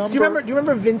you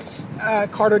remember Vince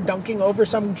Carter dunking over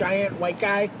some giant white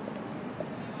guy? Do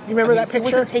you remember that picture? He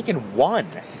wasn't taken 1.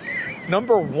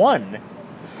 Number 1.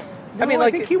 No,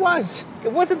 I think he was.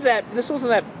 This wasn't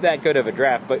that good of a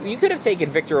draft, but you could have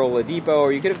taken Victor Oladipo,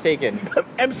 or you could have taken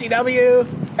MCW.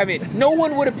 I mean, no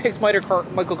one would have picked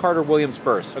Michael Carter Williams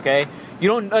first. Okay, you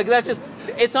don't like that's just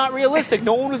it's not realistic.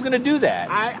 No one was going to do that.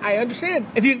 I understand.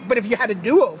 If you had a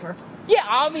do-over, yeah,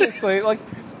 obviously, like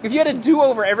if you had a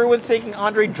do-over, everyone's taking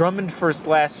Andre Drummond first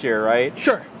last year, right?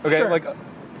 Sure. Okay, sure. like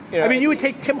you would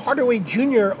take Tim Hardaway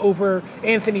Jr. over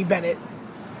Anthony Bennett.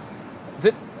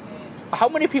 How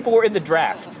many people were in the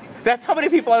draft? That's how many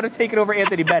people I would have taken over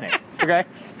Anthony Bennett. Okay,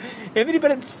 Anthony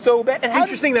Bennett's so bad. And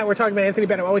interesting that we're talking about Anthony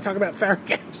Bennett while we talk about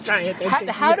Faragax Giant.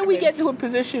 How do we get to a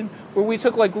position where we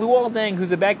took like Luol Deng,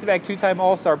 who's a back-to-back 2-time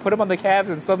All-Star, put him on the Cavs,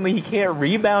 and suddenly he can't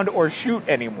rebound or shoot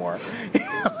anymore?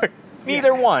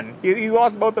 Neither one. He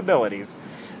lost both abilities,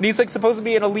 and he's like supposed to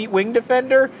be an elite wing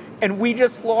defender, and we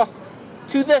just lost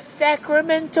to the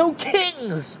Sacramento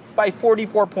Kings by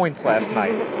 44 points last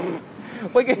night.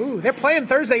 Like, ooh, they're playing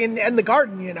Thursday in the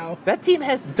Garden, That team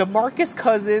has DeMarcus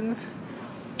Cousins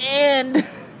and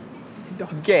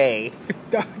Gay.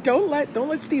 Don't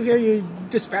let Steve hear you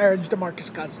disparage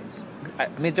DeMarcus Cousins. I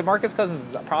mean, DeMarcus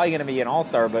Cousins is probably going to be an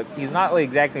all-star, but he's not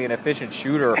exactly an efficient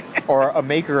shooter or a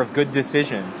maker of good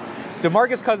decisions.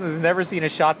 DeMarcus Cousins has never seen a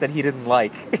shot that he didn't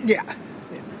like. Yeah.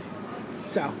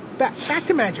 So, back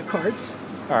to Magic cards.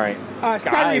 All right.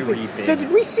 Sky Reaping. So,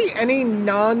 did we see any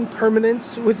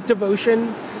non-permanence with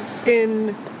Devotion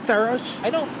in Theros? I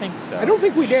don't think so. I don't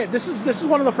think we did. This is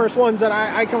one of the first ones that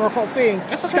I can recall seeing.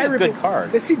 This looks like a good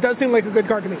card. This does seem like a good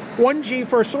card to me. 1G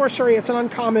for a sorcery. It's an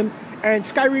uncommon. And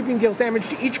Sky Reaping deals damage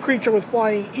to each creature with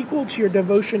flying equal to your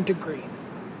Devotion to green.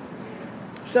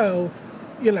 So,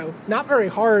 not very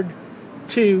hard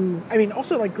to... I mean,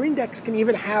 also, like, green decks can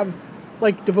even have,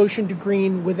 like, Devotion to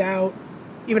green without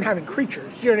even having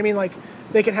creatures. You know what I mean? Like,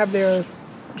 they can have their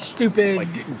stupid...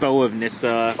 Like Bow of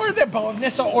Nissa. Or their Bow of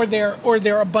Nissa, or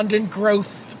their Abundant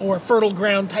Growth, or Fertile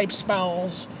Ground type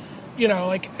spells.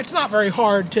 Like, it's not very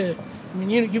hard to... I mean,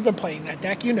 you've been playing that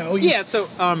deck, Yeah, so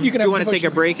do you want to take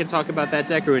a break and talk about that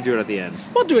deck, or we do it at the end?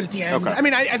 We'll do it at the end. Okay. I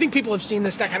mean, I think people have seen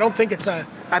this deck. I don't think it's a...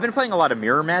 I've been playing a lot of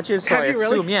mirror matches, so Have I you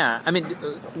assume, really? yeah. I mean,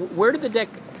 where did the deck...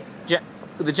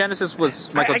 The Genesis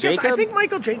was Michael Jacob? I think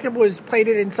Michael Jacob played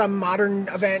it in some modern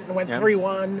event and went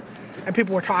 3-1, and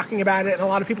people were talking about it, and a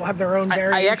lot of people have their own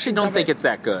variations. I actually don't think it's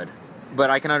that good, but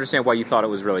I can understand why you thought it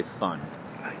was really fun.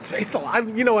 It's a lot.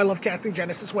 I love casting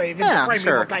Genesis Wave into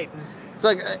Primeval Titan. It's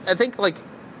like, I think, like...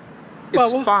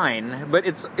 It's fine, but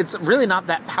it's really not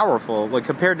that powerful, like,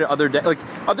 compared to other decks. Like,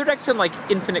 other decks can, like,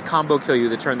 infinite combo kill you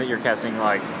the turn that you're casting,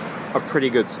 like, a pretty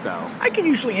good spell. I can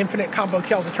usually infinite combo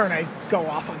kill the turn I go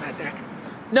off on that deck.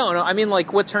 No, I mean,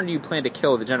 like, what turn do you plan to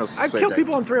kill the Genesis Wave I kill deck?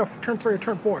 people on turn 3 or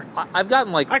turn 4. I've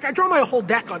gotten, like... I draw my whole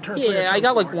deck on turn 3 or turn 4. Yeah, I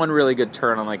got, like, one really good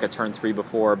turn on, like, a turn 3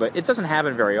 before, but it doesn't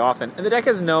happen very often. And the deck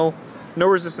has no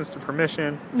resistance to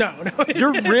permission. No.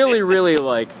 You're really, really,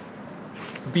 like...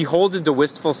 beholden to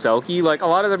Wistful Selkie. Like, a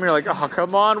lot of them are like, oh,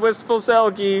 come on, Wistful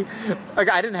Selkie. Like,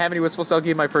 I didn't have any Wistful Selkie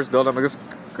in my first build.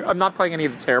 I'm not playing any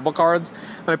of the terrible cards.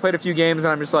 And I played a few games,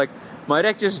 and I'm just like, my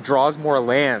deck just draws more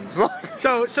lands.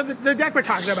 So the deck we're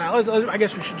talking about, I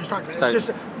guess we should just talk about it. It's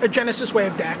just a Genesis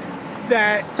Wave deck.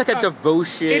 It's like a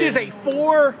Devotion. It is a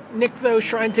 4 Nykthos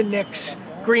Shrine to Nyx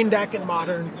green deck in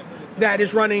Modern that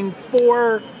is running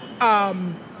 4...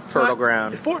 Fertile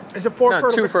Ground. Is it 4 no,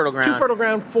 Fertile 2 Fertile Ground. 2 Fertile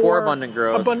Ground, 4 Abundant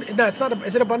Growth. No, it's not.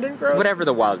 Is it Abundant Growth? Whatever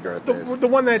the Wild Growth is. The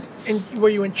one that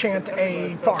where you enchant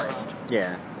a forest.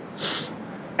 Yeah.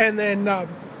 And then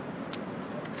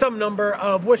some number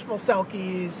of Wishful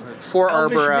Selkies, 4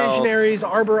 Arbor Elf. Visionaries,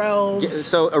 Arbor Elves.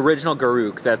 So original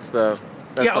Garruk. That's the...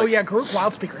 That's Garruk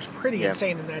Wildspeaker is pretty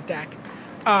insane in that deck.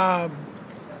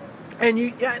 And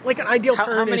like an ideal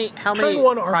turn is how turn many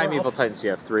 1 Arbor Primeval Elf. Titans do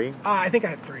you have? 3? I think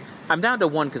I have 3. I'm down to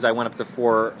 1 because I went up to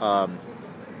 4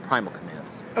 Primal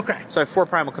Commands. Okay. So I have 4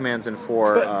 Primal Commands and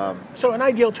 4... so an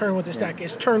ideal turn with this deck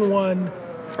is turn 1...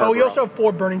 you also have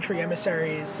 4 Burning Tree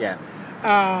Emissaries. Yeah.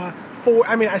 4...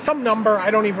 I mean, some number,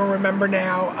 I don't even remember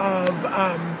now, of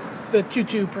the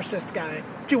 2/2 Persist guy.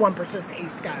 2/1 Persist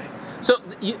Ace guy. So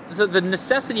the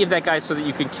necessity of that guy so that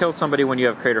you can kill somebody when you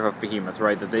have Craterhoof Behemoth,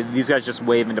 right? That these guys just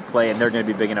wave into play and they're going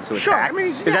to be big enough to attack. Sure, I mean,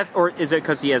 is it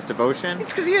because he has Devotion?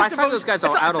 It's because he has Devotion. I find those guys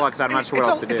all out a lot because I'm not sure what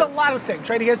else to do. It's a lot of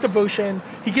things, right? He has Devotion.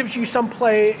 He gives you some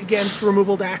play against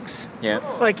removal decks. Yeah.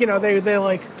 Like, they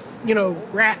like,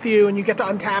 wrath you and you get to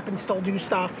untap and still do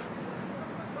stuff.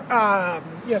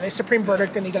 They Supreme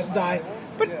Verdict and he doesn't die.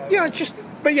 But, it's just...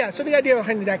 But yeah, so the idea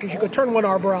behind the deck is you go turn 1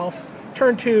 Arbor Elf,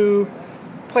 turn 2...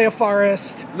 play a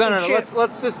forest. No. Let's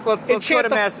go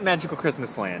to Magical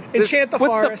Christmas Land. Enchant the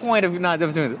forest. What's the point of not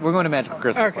doing this? We're going to Magical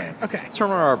Christmas Land. Okay. Turn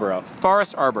 1 Arbor Elf.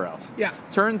 Forest Arbor Elf. Yeah.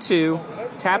 Turn 2,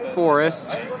 tap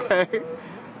Forest. Okay.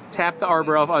 Tap the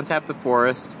Arbor Elf, untap the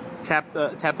Forest. Tap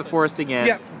the Forest again.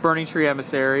 Yep. Burning Tree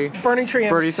Emissary. Burning Tree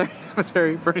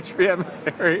Emissary. Burning Tree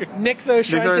Emissary. Nykthos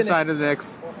Shrine to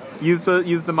Nyx.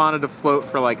 Use the mana to float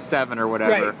for like 7 or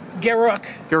whatever. Right.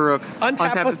 Garruk.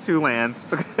 Untap the 2 lands.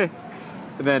 Okay.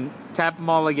 And then tap them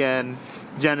all again.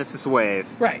 Genesis Wave.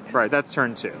 Right. That's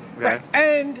turn 2. Okay? Right.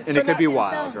 And so it could be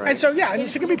wild, right? And so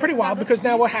it can be pretty wild because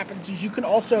now what happens is you can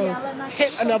also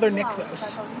hit another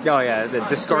Nykthos. Oh yeah,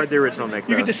 discard the original Nykthos.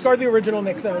 You can discard the original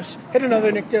Nykthos, hit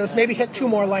another Nykthos, maybe hit 2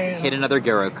 more lands. Hit another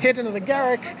Garruk.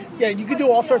 Yeah, you can do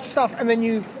all sorts of stuff, and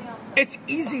then it's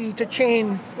easy to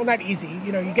chain. Well, not easy.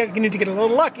 You need to get a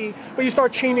little lucky, but you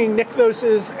start chaining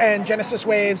Nykthoses and Genesis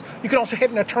Waves. You can also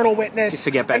hit an Eternal Witness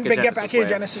to get back a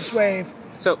Genesis Wave.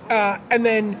 So, and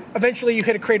then eventually you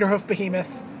hit a Craterhoof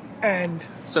Behemoth and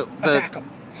attack them.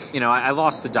 I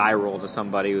lost a die roll to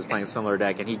somebody who was playing a similar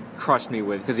deck, and he crushed me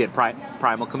because he had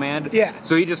Primal Command. Yeah.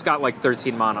 So he just got like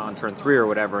 13 mana on turn 3 or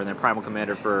whatever, and then Primal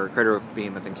Commanded for Craterhoof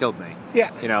Behemoth and killed me.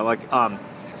 Yeah.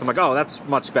 So I'm like, oh, that's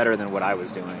much better than what I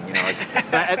was doing.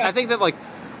 I think that, like,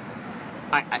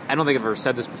 I don't think I've ever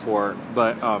said this before,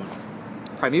 but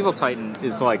Primeval Titan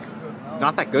is, like,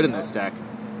 not that good in this deck.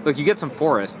 Like, you get some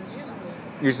forests.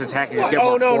 You're just attacking, you just get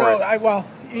more no. forests. Well,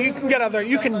 you can get other.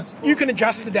 You can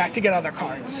adjust the deck to get other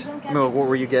cards. No, what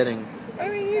were you getting? I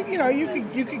mean,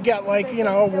 you could get like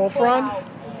a Wolf Run.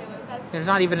 There's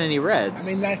not even any reds.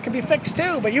 I mean, that could be fixed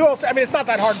too. But you also, I mean, it's not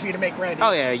that hard for you to make red.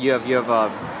 Oh yeah, you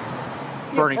have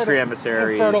Burning Tree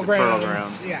Emissaries, Fertile Fertile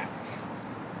Grounds. Grounds. Yeah.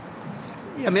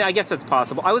 I mean, I guess that's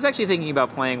possible. I was actually thinking about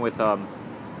playing with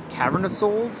Cavern of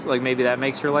Souls. Like, maybe that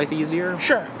makes your life easier.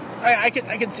 Sure, I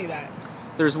can see that.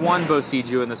 There's one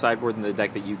Bosiju in the sideboard in the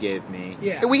deck that you gave me.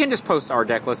 Yeah. We can just post our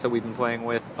deck list that we've been playing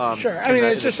with. Sure. I mean,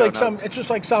 it's just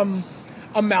like some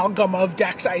amalgam of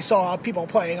decks I saw people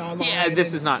playing online. Yeah,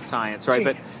 this is not science, right?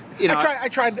 But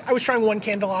I was trying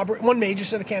one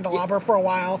Magus of the Candelabra for a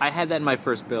while. I had that in my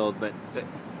first build, but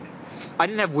I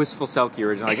didn't have Wistful Selkie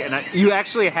originally. You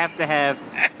actually have to have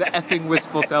the effing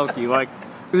Wistful Selkie. Like,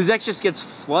 the deck just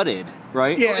gets flooded,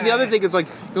 right? Yeah. And the other thing is, like,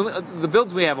 the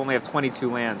builds we have only have 22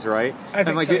 lands, right? I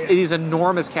think so, yeah. These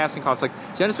enormous casting costs. Like,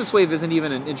 Genesis Wave isn't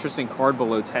even an interesting card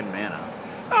below 10 mana.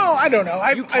 Oh, I don't know.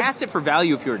 You cast it for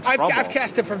value if you're in trouble. I've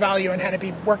cast it for value and had it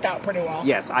be worked out pretty well.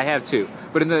 Yes, I have too.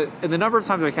 But in the number of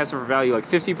times I cast it for value, like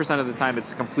 50% of the time,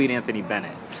 it's a complete Anthony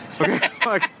Bennett. Okay,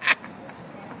 like,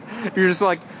 you're just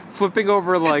like flipping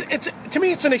over like. It's to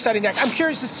me, it's an exciting deck. I'm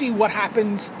curious to see what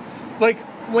happens, like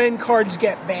when cards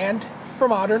get banned for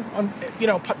Modern on,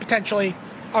 potentially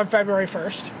on February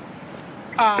 1st.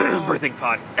 Birthing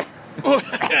Pod.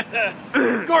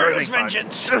 Gorgo's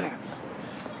Vengeance.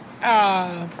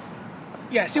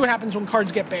 See what happens when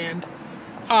cards get banned,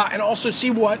 and also see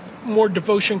what more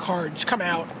Devotion cards come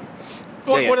out.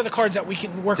 What are the cards that we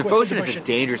can work Devotion with? Devotion is a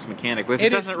dangerous mechanic, because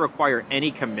it doesn't require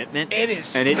any commitment. It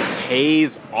is, and it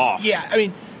pays off. Yeah, I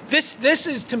mean, this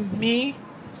is to me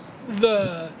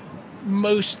the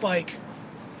most like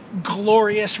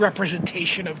glorious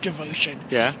representation of Devotion.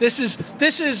 Yeah, this is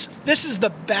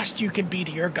the best you can be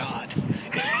to your god.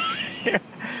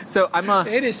 So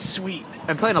it is sweet.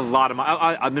 I'm playing a lot of.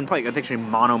 I've been playing actually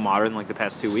mono modern like the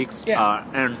past 2 weeks. Yeah.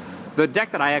 And the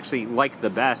deck that I actually like the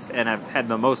best and I've had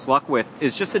the most luck with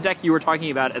is just the deck you were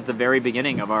talking about at the very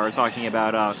beginning of our talking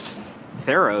about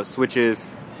Theros, which is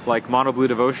like mono blue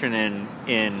Devotion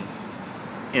in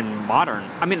modern.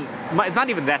 I mean, it's not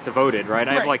even that devoted, right?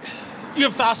 I have like. You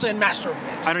have Thassa and Master of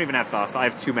Waves. I don't even have Thassa. I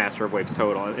have 2 Master of Waves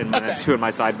total, two in my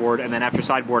sideboard, and then after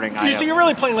sideboarding, So you're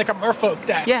really playing like a Merfolk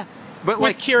deck. Yeah. But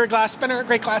with Kira Glassspinner,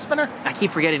 Great Glassspinner? I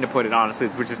keep forgetting to put it, honestly,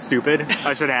 which is stupid.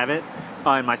 I should have it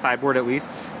in my sideboard at least.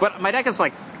 But my deck is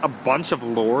like a bunch of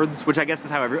Lords, which I guess is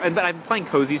how but I'm playing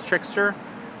Cozy's Trickster,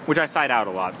 which I side out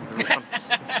a lot.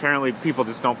 Apparently people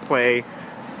just don't play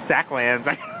sack lands.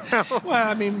 Well,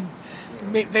 I mean,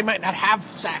 they might not have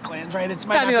sack lands, right?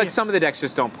 Some of the decks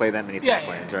just don't play that many sack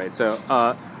lands, right? So,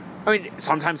 I mean,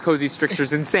 sometimes Cozy's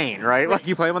Trickster's insane, right? Like,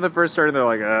 you play him on the first turn, and they're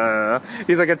like,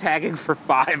 he's like attacking for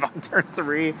 5 on turn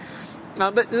 3.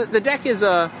 But the deck is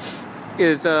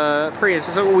pretty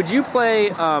interesting. So, would you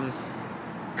play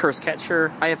Curse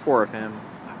Catcher? I have 4 of him.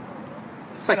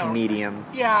 It's like medium.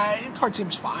 Yeah, card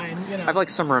seems fine. I have like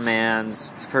some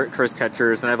Romans, Curse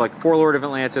Catchers, and I have like 4 Lord of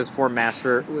Atlantis, 4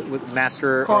 Master.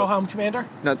 Coral Helm Commander?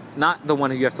 No, not the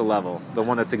one who you have to level. The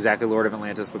one that's exactly Lord of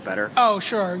Atlantis, but better. Oh,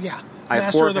 sure, yeah. I have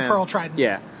Master 4 of the Pearl Trident.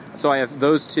 Yeah. So I have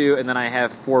those 2, and then I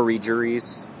have 4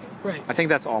 Rejuries. Right. I think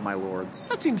that's all my Lords.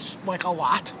 That seems like a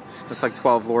lot. That's like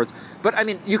 12 Lords. But, I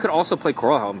mean, you could also play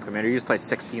Coral Helm Commander. You just play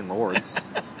 16 Lords.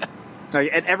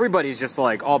 And everybody's just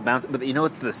like all bouncing. But you know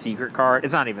what's the secret card?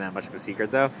 It's not even that much of a secret,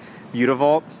 though.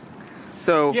 Mutavault.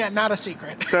 So yeah, not a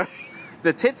secret. So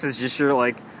the tits is just your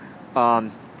like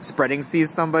spreading sees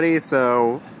somebody.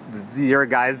 So your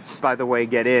guys, by the way,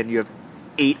 get in. You have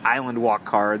 8 Island Walk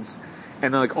cards,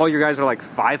 and then like all your guys are like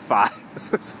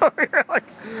 5/5s. So you're like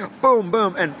boom,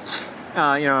 boom, and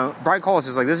Brian Cole is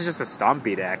just like, this is just a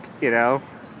stompy deck,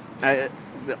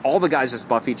 all the guys just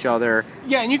buff each other.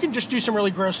 Yeah, and you can just do some really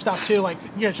gross stuff too, like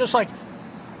just like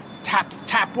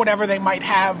tap whatever they might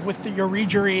have with your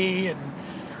Rejury and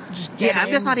just get I'm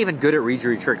just not even good at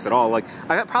Rejury tricks at all. Like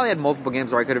I probably had multiple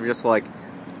games where I could have just like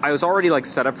I was already like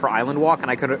set up for Island Walk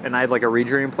and I had like a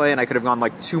Rejury in play and I could have gone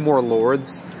like 2 more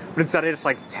Lords, but instead I just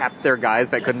like tapped their guys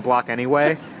that couldn't block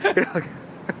anyway.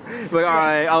 Like, all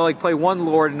right, I'll like play 1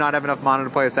 Lord and not have enough mana to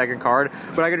play a second card,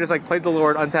 but I could just like play the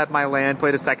Lord, untap my land,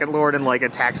 play the second Lord, and like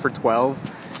attack for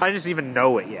 12. I didn't even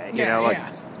know it yet,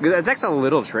 that deck's a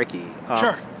little tricky.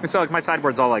 Sure. So like my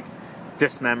sideboard's all like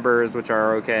Dismembers, which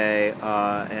are okay,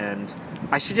 and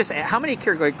I should just how many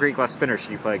Great Glassspinner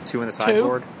should you play? Like 2 in the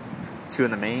sideboard, 2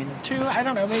 in the main. 2, I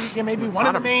don't know, maybe 1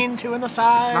 in the main, 2 in the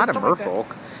side. It's not a Merfolk.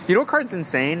 Like, you know what card's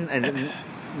insane and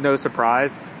no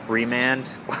surprise?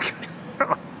 Remand.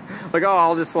 Like, oh,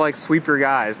 I'll just like sweep your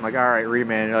guys. I'm like, all right,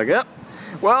 Remand. You're like, yep.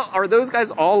 Well, are those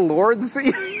guys all lords?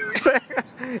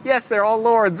 Yes, they're all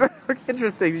lords.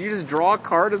 Interesting. You just draw a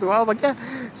card as well? I'm like, yeah.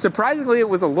 Surprisingly, it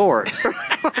was a lord.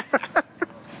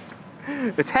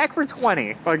 Attack for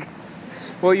 20. Like,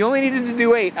 well, you only needed to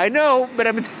do 8. I know, but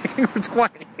I'm attacking for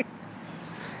 20. And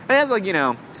it has, like,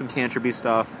 some cantripy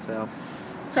stuff, so.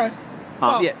 Okay.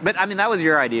 Well, yeah, but, I mean, that was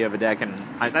your idea of a deck, and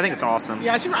I think it's awesome.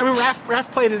 Yeah, I mean,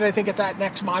 Raph played it, I think, at that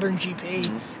next Modern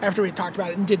GP after we talked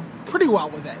about it and did pretty well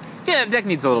with it. Yeah, the deck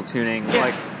needs a little tuning. Yeah.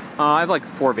 Like, I have, like,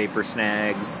 4 Vapor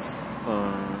Snags,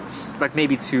 like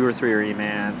maybe 2 or 3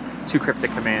 Remands, 2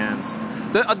 Cryptic Commands.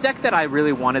 A deck that I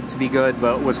really wanted to be good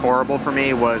but was horrible for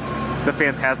me was the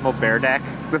Phantasmal Bear deck.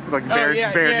 Like, Bear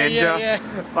Ninja. Yeah.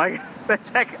 Like, that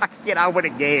deck, I can get out with a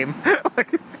game.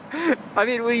 Like, I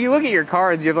mean, when you look at your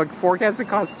cards, you have, like, Forecasting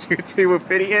cost 2/2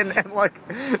 Ophidian and, like,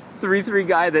 3/3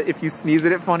 guy that if you sneeze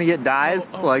at it funny, it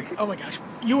dies. Oh my gosh.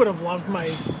 You would have loved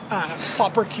my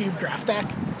Pauper Cube draft deck.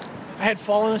 I had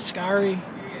Fallen Ascari,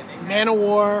 Mana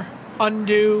War,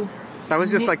 Undo. That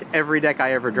was just like every deck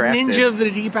I ever drafted. Ninja of the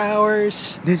Deep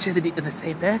Hours. Ninja of the Deep in the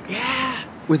same deck? Yeah.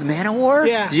 With Mana War?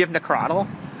 Yeah. Did you have Necrotl?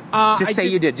 Just say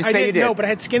you did. Just say you did. No, but I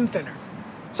had Skin Thinner.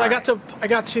 So I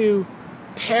got to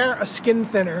pair a Skin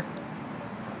Thinner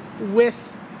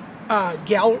with not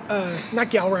Gal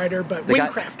Rider, but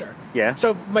Windcrafter. Yeah.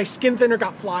 So my Skin Thinner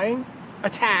got flying,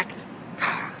 attacked.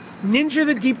 Ninja of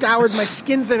the Deep Hours, my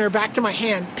Skin Thinner back to my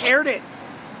hand, paired it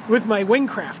with my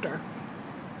Windcrafter.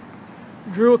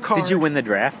 Drew a card. Did you win the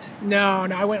draft? No,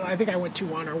 I think I went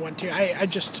 2-1 or 1-2.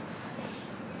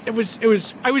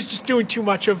 I was just doing too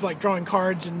much of like drawing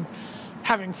cards and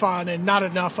having fun and not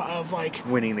enough of like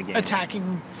winning the game.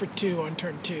 Attacking for 2 on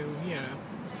turn 2,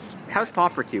 How's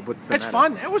Pauper Cube? What's the It's meta?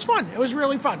 fun. It was fun. It was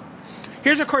really fun.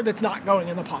 Here's a card that's not going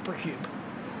in the Pauper Cube.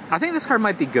 I think this card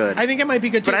might be good. I think it might be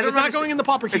good too. But I don't it's not going in the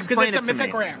Pauper Cube because it's a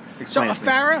mythic rare. So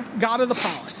Afara, God of the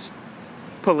Palace.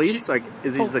 Police? Like,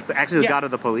 is he like actually the god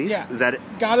of the police? Yeah. Is that it?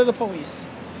 God of the Police.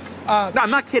 No, I'm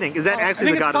not kidding. Is that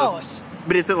actually the god of the...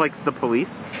 But is it like the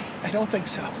police? I don't think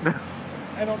so.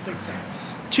 I don't think so.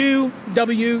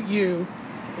 2WU,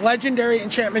 Legendary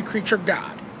Enchantment Creature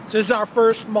God. So this is our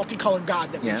first multicolored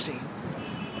god that we've seen.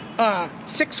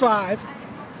 6/5,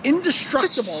 Indestructible.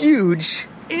 It's huge.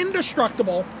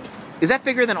 Indestructible. Is that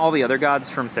bigger than all the other gods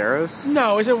from Theros?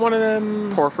 No, isn't one of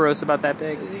them... Porphyros about that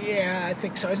big? Yeah, I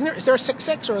think so. Is there a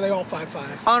 6/6 or are they all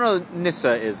 5/5? Oh no,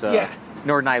 Nissa is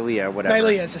nor Nylea, whatever.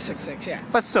 Nylea is a 6/6, yeah.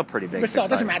 But still pretty big. But still, it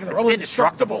doesn't matter. They're it's all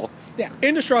indestructible. Yeah,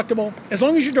 indestructible. As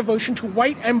long as your devotion to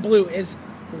white and blue is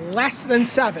less than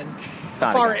 7,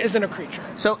 Afara isn't a creature.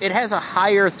 So it has a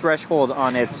higher threshold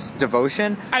on its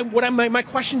devotion. My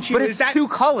question to you is that... But it's 2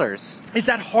 colors. Is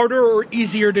that harder or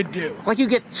easier to do? Like you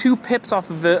get 2 pips off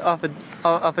of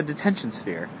a detention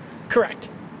sphere. Correct.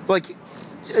 Like,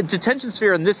 a detention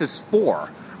sphere and this is 4.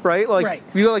 Right? Like,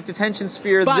 you go like Detention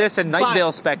Sphere, this, and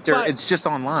Nightvale Spectre, it's just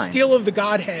online. Steel of the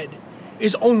Godhead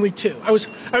is only 2. I was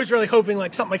really hoping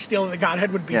like something like Steel of the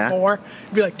Godhead would be 4.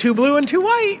 It'd be like 2 blue and 2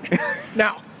 white.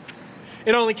 No.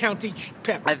 It only counts each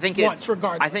pip once,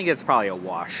 regardless. I think it's probably a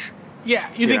wash. Yeah,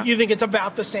 you think it's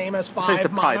about the same as 5 It's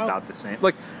probably about the same.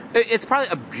 Like, it's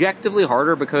probably objectively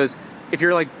harder because if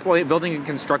you're like building a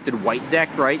constructed white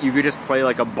deck, right, you could just play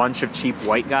like a bunch of cheap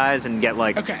white guys and get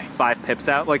like 5 pips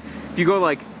out. Like, if you go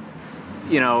like,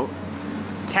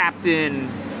 Captain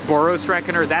Boros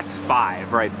Reckoner, that's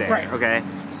 5 right there. Right. Okay?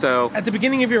 So at the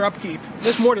beginning of your upkeep,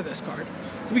 there's more to this card.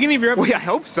 At the beginning of your upkeep, well, I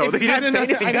hope so. They didn't say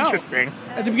anything interesting.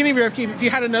 At the beginning of your upkeep, if you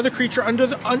had another creature enter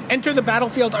the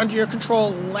battlefield under your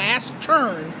control last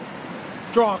turn,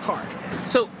 draw a card.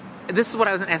 So this is what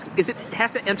I was going to ask. Is it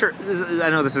have to enter... I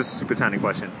know this is a stupid sounding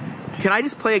question. Can I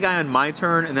just play a guy on my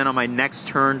turn and then on my next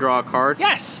turn draw a card?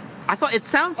 Yes. I thought it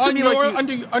sounds to me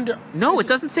like No, it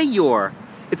doesn't say your.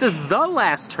 It says the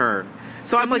last turn.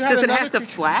 So I'm like, does it have to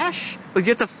flash? Like, do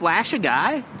you have to flash a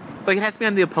guy? Like, it has to be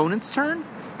on the opponent's turn?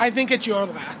 I think it's your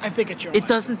last. It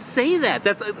doesn't say that.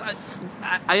 That's.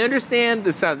 I understand.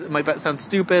 It might sound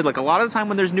stupid. Like a lot of the time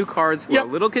when there's new cards, we're a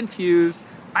little confused.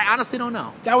 I honestly don't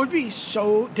know. That would be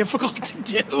so difficult to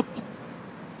do.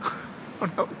 Oh,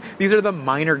 no. These are the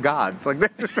minor gods. Like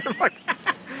this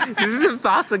isn't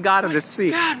Thassa, God of the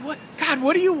Sea. God,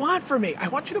 what do you want from me? I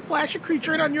want you to flash a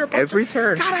creature on your opponent. Every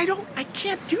turn. God, I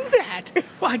can't do that.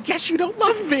 Well, I guess you don't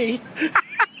love me.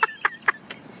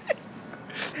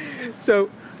 So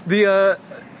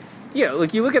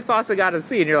like you look at Thassa, God of the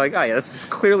Sea, and you're like, oh yeah, this is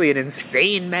clearly an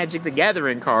insane Magic the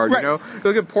Gathering card. Right. You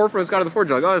look at Porphyros, God of the Forge,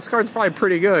 you're like, oh, this card's probably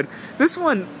pretty good. This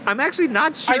one, I'm actually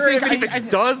not sure if it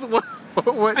does what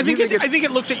I think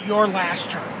it looks at your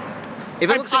last turn. If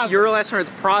it looks at your last turn,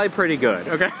 it's probably pretty good.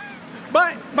 Okay.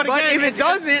 But again, if it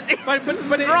doesn't,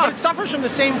 but it suffers from the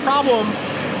same problem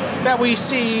that we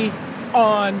see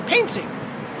on Pain Scene.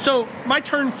 So my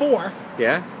turn 4,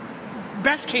 yeah.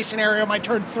 best case scenario, my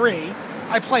turn 3,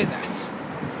 I play this.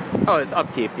 Oh, it's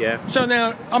upkeep, yeah. So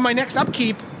now on my next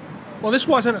upkeep, well, this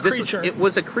wasn't a creature. It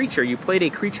was a creature. You played a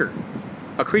creature.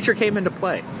 A creature came into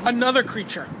play. Another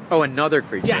creature. Oh, another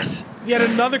creature. Yes, yet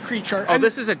another creature. Oh,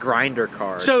 this is a grinder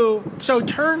card. So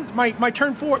my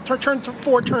turn 4,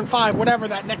 turn 5, whatever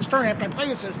that next turn after I play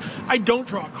this is, I don't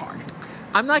draw a card.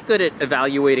 I'm not good at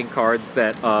evaluating cards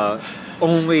that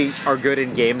only are good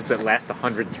in games that last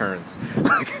 100 turns.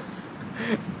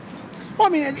 Well,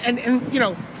 I mean, and you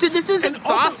know, dude, this isn't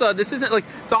also, Thassa. This isn't like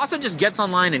Thassa just gets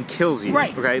online and kills you.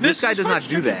 Right. Okay. This guy does not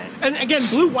do that. And again,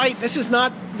 blue-white. This is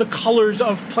not the colors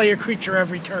of play a creature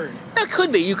every turn. That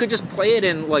could be. You could just play it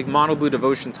in like mono blue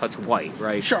devotion touch white,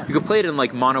 right? Sure. You could play it in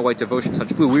like mono white devotion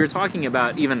touch blue. We were talking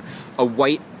about even a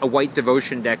white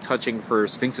devotion deck touching for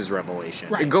Sphinx's Revelation.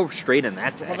 Right. And go straight in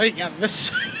that deck. Well, yeah,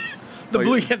 this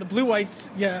the blue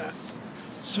whites. Yeah,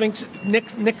 Sphinx,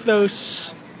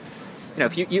 Nykthos. You know,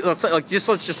 if you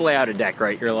let's just lay out a deck,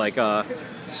 right? You're like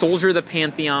Soldier of the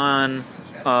Pantheon,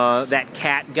 that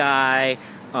cat guy,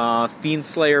 Fiend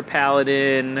Slayer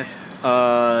Paladin, you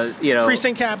know,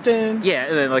 Precinct Captain. Yeah,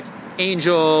 and then like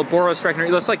Angel, Boros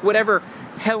Reckoner. It's like whatever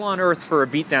hell on earth for a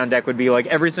beatdown deck would be. Like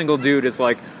every single dude is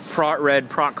like prot red,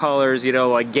 prot colors, you know,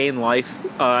 like gain life,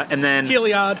 and then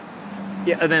Heliod.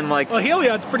 Yeah, and then like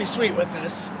Heliod's pretty sweet with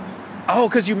this. Oh,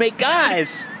 because you make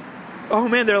guys. Oh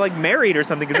man, they're like married or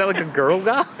something. Is that like a girl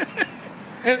guy?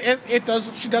 It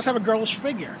does. She does have a girlish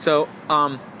figure. So,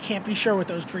 can't be sure with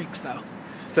those Greeks though.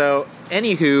 So,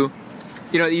 anywho,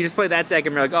 you know, you just play that deck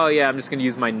and you're like, oh yeah, I'm just going to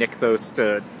use my Nykthos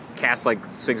to cast like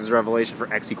Sphinx's Revelation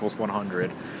for X equals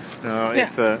 100. No, yeah.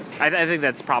 It's I think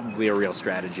that's probably a real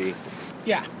strategy.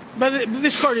 Yeah, but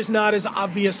this card is not as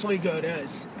obviously good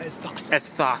as Thassa. As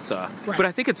Thassa, right. But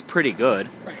I think it's pretty good.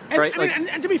 Right. Right. I mean,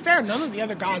 and to be fair, none of the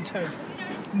other gods have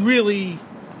really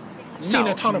seen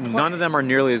a ton of play. None of them are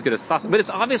nearly as good as Thassa, but it's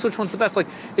obvious which one's the best. Like,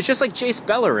 it's just like Jace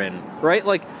Beleren, right?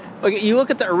 Like you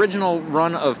look at the original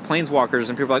run of Planeswalkers,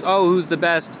 and people are like, oh, who's the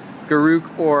best?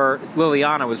 Garruk or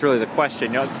Liliana was really the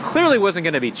question. You know, it clearly wasn't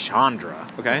going to be Chandra,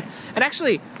 okay? And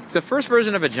actually, the first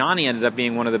version of Ajani ended up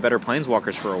being one of the better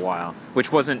Planeswalkers for a while,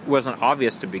 which wasn't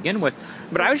obvious to begin with.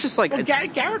 But I was just like,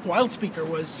 Garruk Wildspeaker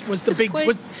was the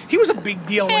big. He was a big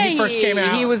deal when he first came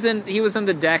out. He was in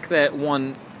the deck that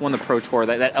won the Pro Tour,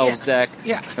 that Elves deck,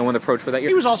 and won the Pro Tour that year.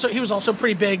 He was also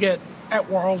pretty big at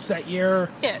Worlds that year.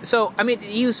 Yeah, so I mean,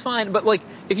 he was fine, but like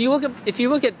if you look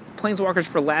at Planeswalkers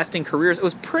for lasting careers, it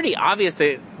was pretty obvious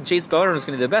that Jace Beleren was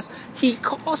going to be the best. He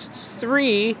costs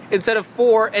 3 instead of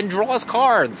 4 and draws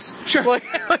cards. Sure. Like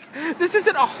this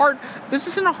isn't a hard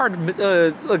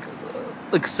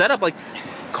setup. Like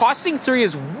costing 3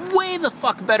 is way the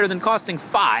fuck better than costing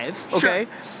 5. Okay. Sure.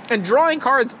 And drawing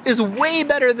cards is way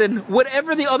better than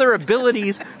whatever the other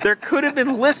abilities there could have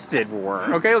been listed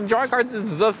were. Okay, like drawing cards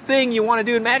is the thing you want to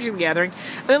do in Magic the Gathering.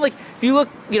 And then, like, if you look,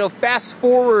 fast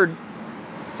forward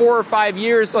 4 or 5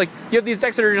 years, like, you have these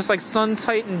decks that are just like Sun's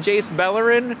Titan, Jace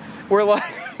Beleren, where like,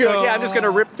 you're like, yeah, I'm just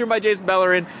gonna rip through my Jace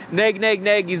Beleren,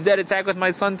 neg, he's dead, attack with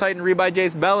my Sun Titan, rebuy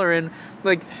Jace Beleren.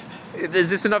 Like, is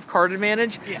this enough card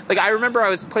advantage? Yeah. Like, I remember I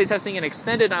was playtesting an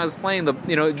Extended, and I was playing the.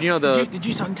 Did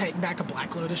you Sun Titan back a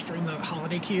Black Lotus during the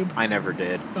Holiday Cube? I never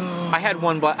did. I had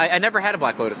one. I never had a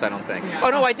Black Lotus, I don't think. Yeah. Oh,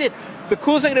 no, I did. The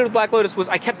coolest thing I did with Black Lotus was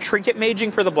I kept Trinket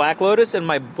Maging for the Black Lotus in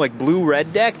my, like,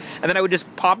 blue-red deck, and then I would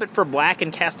just pop it for black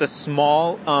and cast a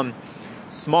small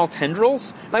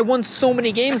tendrils. And I won so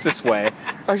many games this way.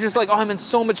 I was just like, oh, I'm in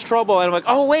so much trouble. And I'm like,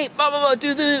 oh, wait, blah, blah, blah, do.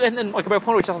 And then, like, my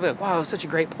opponent would just be like, wow, it was such a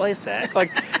great play set.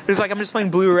 Like, it's like, I'm just playing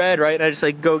blue-red, right? And I just,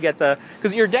 like, go get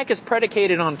because your deck is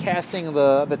predicated on casting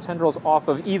the tendrils off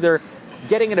of either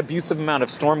getting an abusive amount of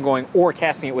Storm going or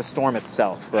casting it with Storm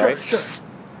itself, right? Sure.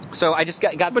 So I just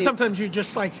got But sometimes you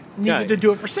just, like, needed to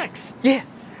do it for 6. Yeah.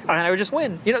 And I would just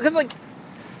win. Because, like...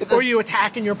 Or you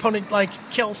attack and your opponent, like,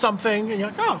 kills something, and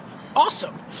you're like, oh...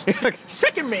 Awesome.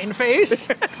 Second main phase.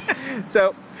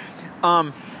 So,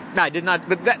 no, I did not.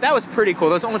 But that was pretty cool.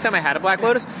 That was the only time I had a Black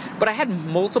Lotus. But I had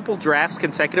multiple drafts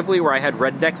consecutively where I had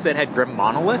red decks that had Grim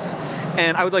Monolith.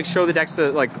 And I would, like, show the decks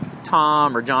to, like,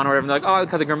 Tom or John or whatever. And they're like, oh, I would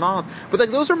cut the Grim Monolith. But, like,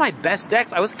 those are my best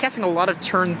decks. I was casting a lot of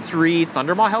turn 3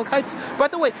 Thundermaw Hellkites. By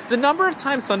the way, the number of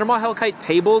times Thundermaw Hellkite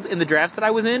tabled in the drafts that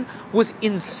I was in was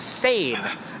insane.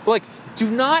 Like,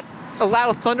 do not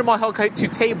allow Thundermaw Hellkite to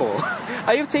table.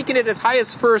 I have taken it as high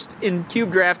as first in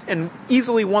Cube Draft and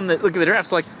easily won the draft.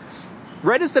 So, like,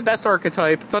 red is the best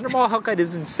archetype. Thundermaw Hellkite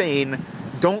is insane.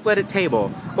 Don't let it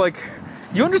table. Like,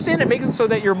 you understand it makes it so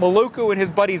that your Moloko and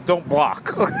his buddies don't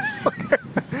block.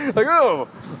 Like, oh,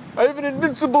 I have an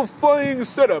invincible flying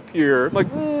setup here.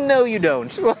 Like, no, you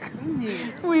don't. Like,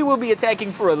 we will be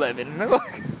attacking for 11.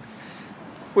 Like,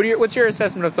 what's your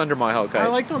assessment of Thundermaw Hellkite? I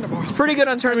like Thundermaw. It's pretty good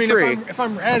on turn 3. If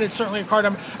I'm red, it's certainly a card.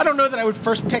 I don't know that I would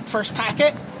first pick first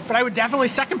packet, but I would definitely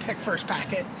second pick first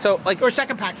packet. So, like, or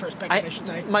second pack first pick, I should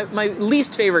say. My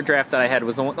least favorite draft that I had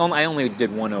was the one, I only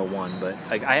did 101, but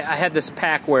like I had this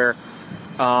pack where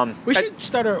we should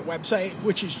start our website,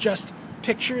 which is just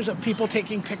pictures of people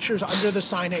taking pictures under the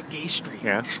sign at Gay Street.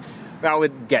 Yeah, that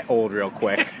would get old real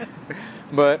quick.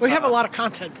 But we have a lot of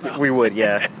content, though. We would,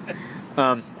 yeah.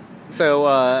 So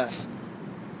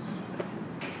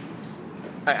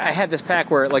I had this pack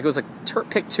where like it was like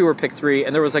pick 2 or pick 3,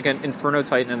 and there was like an Inferno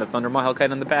Titan and a Thundermaw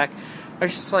Hellkite in the back. I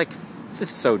was just like, this is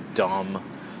so dumb.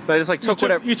 So I just like took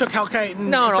whatever. You took Hellkite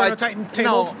and Inferno Titan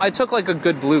tabled? No, I took like a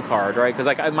good blue card, right? Because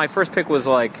like my first pick was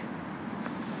like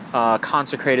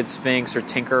Consecrated Sphinx or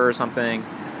Tinker or something,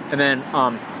 and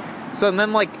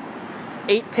then like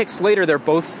 8 picks later, they're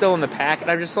both still in the pack,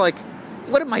 and I'm just like,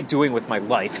 what am I doing with my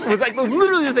life? It was like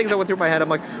literally the things that went through my head. I'm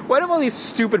like, why do I have all these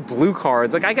stupid blue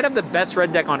cards? Like, I could have the best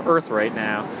red deck on Earth right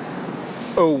now.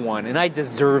 0-1, and I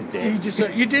deserved it.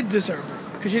 You did deserve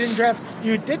it because you didn't draft.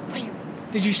 You did.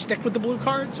 Did you stick with the blue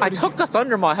cards? I took the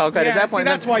Thundermaw Hellkite at that point.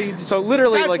 That's why you. So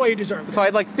literally, that's like, why you deserve it. So I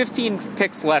had like 15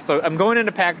 picks left. So I'm going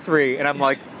into pack 3, and I'm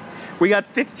like, we got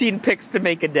 15 picks to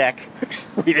make a deck.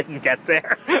 We didn't get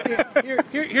there.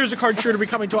 Here's a card sure to be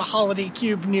coming to a holiday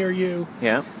cube near you.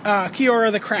 Yeah.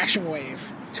 Kiora the Crashing Wave.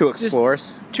 2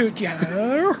 Explorers. Yeah.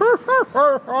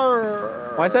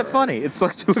 Why is that funny? It's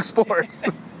like 2 Explorers.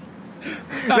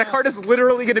 That card is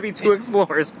literally going to be 2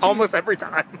 Explorers almost every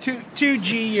time. 2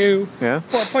 GU. Yeah.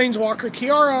 For Planeswalker.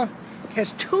 Kiora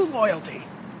has 2 loyalty.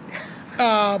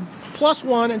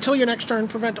 +1 until your next turn.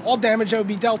 Prevent all damage that would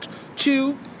be dealt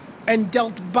to and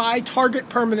dealt by target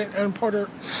permanent an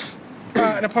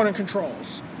opponent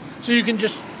controls. So you can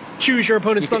just choose your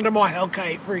opponent's Thundermaw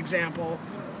Hellkite, for example,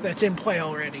 that's in play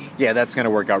already. Yeah, that's going to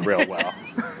work out real well.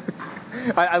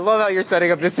 I love how you're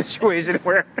setting up this situation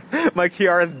where my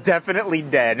Kiara is definitely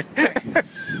dead.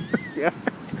 Yeah.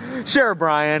 Sure,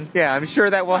 Brian. Yeah, I'm sure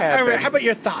that will happen. Right, how about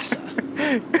your Thassa?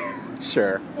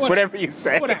 Sure. Whatever you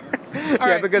say. Whatever. All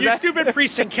right, because your stupid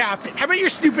precinct captain. How about your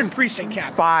stupid precinct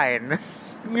captain? Fine.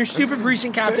 Your stupid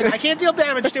precinct captain. I can't deal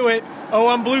damage to it. Oh,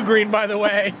 I'm blue-green, by the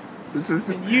way.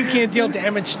 You can't deal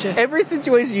damage to... Every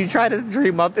situation you try to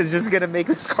dream up is just going to make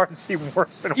this card seem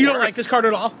worse and worse. You don't like this card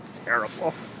at all? It's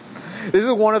terrible. This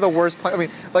is one of the worst... I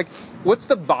mean, like, what's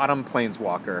the bottom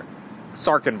Planeswalker?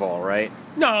 Sarkenval, right?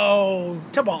 No,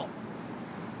 Tibalt.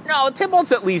 No,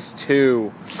 Tibalt's at least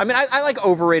 2. I mean, I like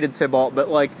overrated Tibalt, but,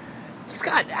 like, he's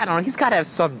got... I don't know, he's got to have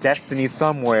some destiny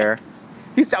somewhere.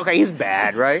 He's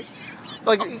bad, right?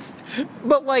 Like,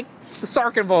 but, like,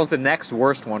 Sarkenval is the next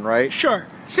worst one, right? Sure.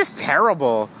 It's just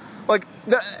terrible. Like,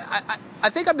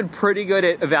 I think I've been pretty good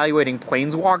at evaluating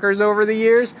Planeswalkers over the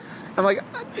years. I'm like,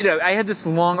 you know, I had this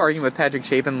long argument with Patrick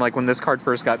Chapin, like, when this card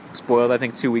first got spoiled, I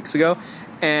think 2 weeks ago.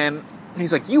 And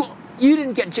he's like, you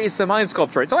didn't get Jace the Mind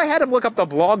Sculptor, right? So I had him look up the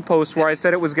blog post where I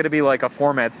said it was going to be like a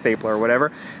format stapler or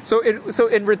whatever. So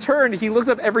in return, he looked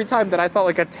up every time that I thought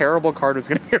like a terrible card was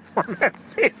going to be a format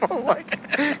staple.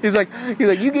 Like he's like,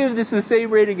 you gave this the same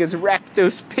rating as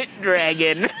Rakdos Pit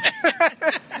Dragon,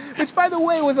 which by the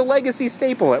way was a legacy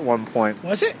staple at one point.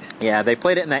 Was it? Yeah, they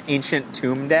played it in that Ancient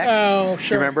Tomb deck. Oh,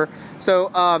 sure. Remember? So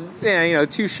yeah, you know,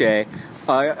 touche.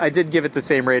 I did give it the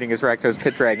same rating as Rakdos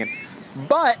Pit Dragon.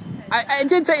 But I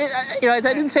did say, you know, I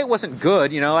didn't say it wasn't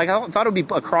good. You know, like I thought it would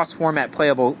be a cross-format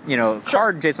playable, you know,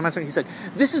 card. Jason, he said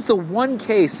this is the one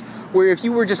case where if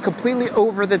you were just completely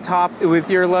over the top with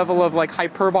your level of like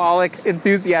hyperbolic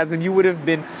enthusiasm, you would have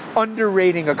been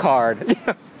underrating a card.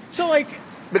 So like,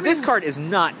 but this card is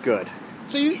not good.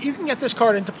 So you can get this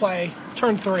card into play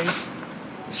turn 3.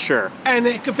 Sure. And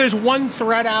if there's one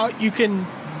threat out, you can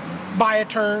buy a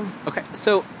turn. Okay.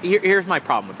 So here's my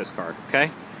problem with this card.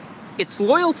 Okay. Its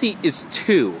loyalty is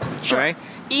 2, sure. Right?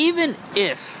 Even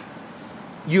if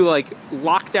you, like,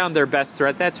 lock down their best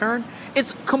threat that turn,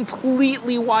 it's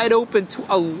completely wide open to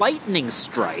a lightning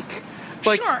strike.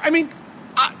 Like, sure, I mean,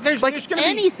 there's going to be...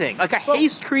 anything. Like a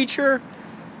haste creature.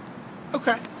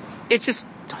 Okay. It's just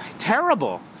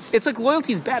terrible. It's like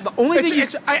loyalty's bad. The only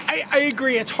thing I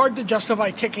agree, it's hard to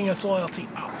justify ticking its loyalty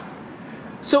up.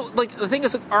 So, like, the thing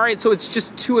is, like, all right, so it's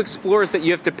just 2 Explorers that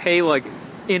you have to pay, like,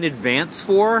 in advance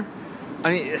for?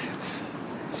 I mean, it's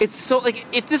so, like,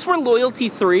 if this were loyalty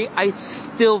 3, I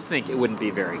still think it wouldn't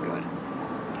be very good.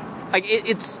 Like,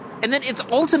 and then its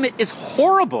ultimate is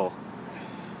horrible.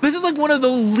 This is like one of the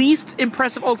least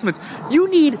impressive ultimates. You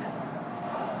need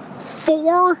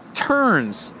 4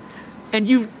 turns, and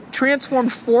you've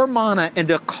transformed 4 mana and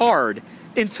a card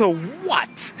into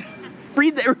what?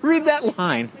 Read that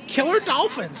line. Killer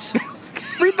Dolphins.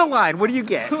 Read the line. What do you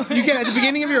get? You get, at the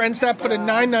beginning of your end step, put a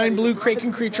 9/9 blue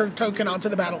Kraken creature token onto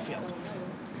the battlefield.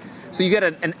 So you get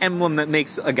an emblem that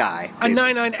makes a guy. A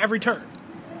basically. 9/9 every turn.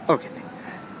 Okay.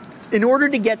 In order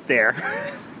to get there,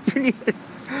 you need...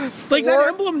 Like, that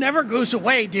emblem never goes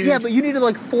away, dude. Yeah, but you needed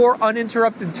like 4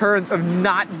 uninterrupted turns of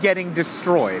not getting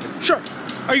destroyed. Sure.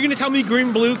 Are you going to tell me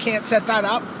green-blue can't set that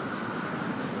up?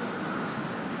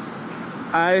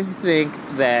 I think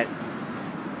that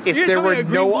if You're there telling were me a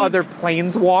no green-blue- other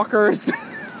planeswalkers,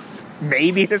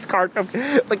 maybe this card...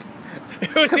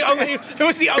 It was the only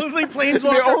planeswalker.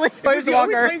 The only It was the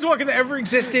only planeswalker. planeswalker that ever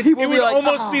existed. People It be would like,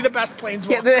 almost "Oh." be the best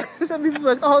planeswalker. Yeah, some people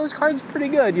are like, oh, this card's pretty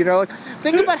good, you know? Like,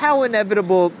 think about how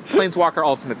inevitable Planeswalker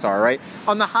ultimates are, right?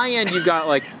 On the high end, you've got,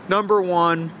 like, number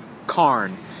 1,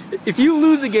 Karn. If you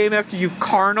lose a game after you've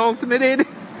Karn ultimated,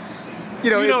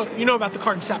 you know about the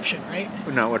Karnception, right?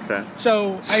 No, what's that?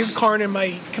 So I have Karn in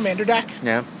my commander deck.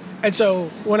 Yeah. And so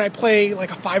when I play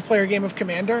like a 5-player game of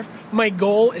Commander, my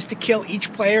goal is to kill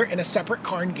each player in a separate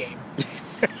Karn game.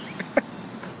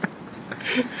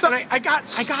 So I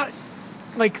got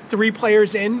like 3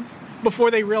 players in before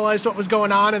they realized what was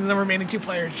going on, and the remaining 2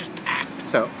 players just packed.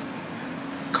 So,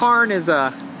 Karn is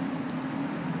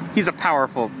he's a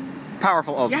powerful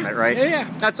ultimate, right? Yeah.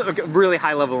 That's a really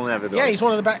high level of inevitability. Yeah, he's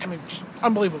one of the best. I mean, just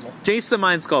unbelievable. Jace the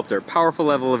Mind Sculptor, powerful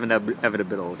level of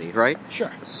inevitability, right?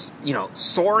 Sure.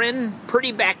 Sorin,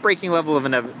 pretty backbreaking level of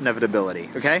inevitability,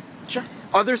 okay? Sure.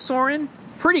 Other Sorin,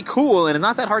 pretty cool and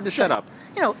not that hard to set up.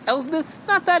 Elspeth,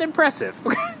 not that impressive.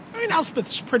 I mean,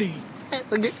 Elspeth's pretty...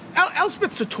 Like,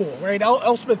 Elspeth's a tool, right?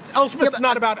 Elspeth's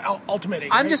not about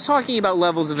ultimating. I'm right? just talking about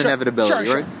levels of Sure, inevitability,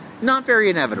 sure, right? Not very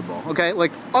inevitable, okay?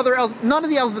 Like, none of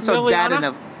the Elspeths are that Liliana?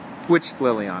 inevitable. Which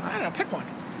Liliana? I don't know, pick one.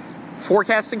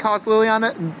 Forecasting cost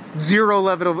Liliana, 0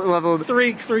 level.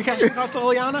 3 casting cost of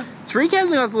Liliana? 3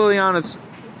 casting cost Liliana's,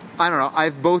 I don't know,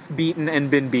 I've both beaten and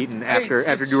been beaten after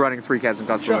running 3 casting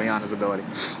cost Sure. Liliana's ability.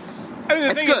 I mean, the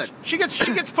It's thing good. is, she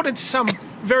gets put into some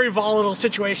very volatile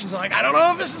situations. Like, I don't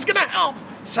know if this is gonna help.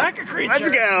 Sack a creature. Let's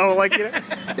go. Like,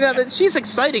 but she's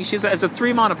exciting. She's as a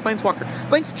 3-mana planeswalker.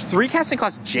 But 3 casting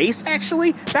cost Jace,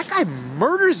 actually, that guy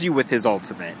murders you with his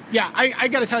ultimate. Yeah, I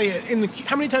gotta tell you,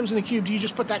 how many times in the cube do you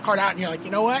just put that card out and you're like,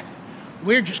 you know what?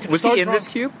 We're just gonna. Was start he in drawing- this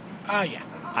cube? Yeah.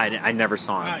 I never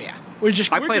saw him. Yeah.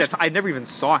 I never even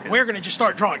saw him. We're gonna just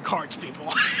start drawing cards,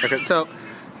 people. Okay, so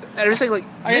I was saying, like,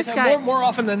 I this guess guy, more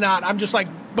often than not, I'm just like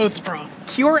both draw.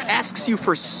 Kiora asks you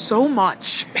for so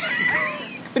much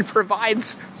and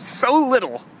provides so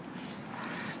little.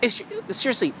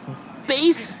 Seriously,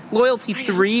 base loyalty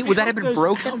 3, would that have been I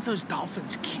broken? hope those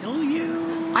dolphins kill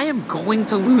you. I am going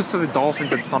to lose to the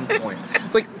Dolphins at some point.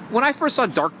 Like, when I first saw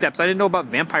Dark Depths, I didn't know about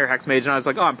Vampire Hexmage, and I was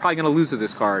like, oh, I'm probably going to lose to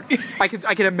this card. I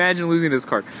can imagine losing this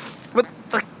card. But,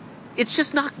 like, it's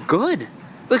just not good.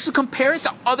 Like, so compare it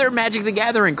to other Magic the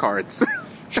Gathering cards.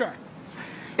 Sure.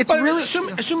 It's But really...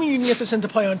 assuming you can get this into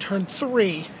play on turn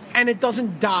 3 and it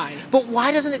doesn't die. But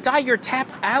why doesn't it die? You're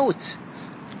tapped out.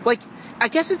 Like, I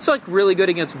guess it's, like, really good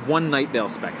against 1 Nightveil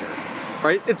Spectre.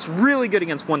 Right? It's really good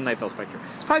against 1 Nightveil Spectre.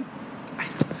 It's probably...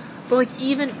 But, like,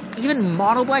 even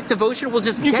Mono Black Devotion will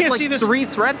just get, like, 3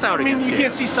 threats out against you. You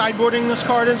can't see sideboarding this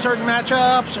card in certain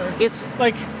matchups, or... It's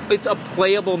like... It's a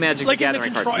playable Magic Like the in the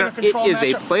Gathering control- card. in a control It is a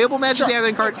matchup? playable Magic the Sure.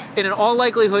 Gathering card, Okay. and in all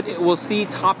likelihood, it will see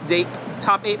top 8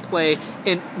 play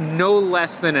in no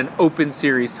less than an Open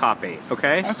Series top 8,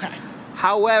 okay? Okay.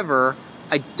 However,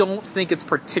 I don't think it's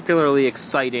particularly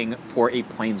exciting for a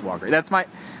Planeswalker.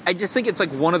 I just think it's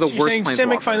like one of the So you're worst saying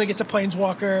Planeswalkers. Simic finally gets a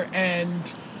Planeswalker, and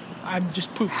I'm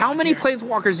just pooped. How many here.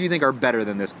 Planeswalkers do you think are better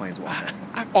than this Planeswalker?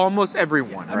 Almost every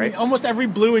one, I right? mean, almost every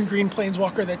blue and green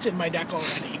Planeswalker that's in my deck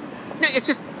already. No, it's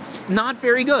just not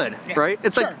very good, Yeah, right?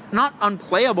 It's sure. like not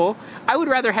unplayable. I would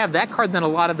rather have that card than a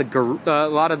lot of the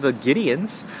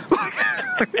Gideons,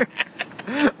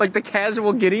 like the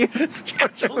casual Gideons.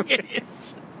 Casual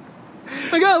Gideons.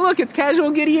 Like, oh look, it's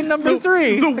casual Gideon number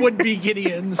 3. The would-be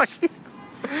Gideons.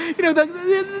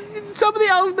 Some of the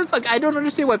Elspeths, like, I don't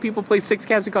understand why people play 6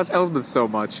 casting cost Elspeth so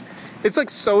much. It's like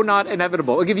so not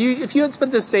inevitable. Like, if you had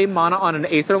spent the same mana on an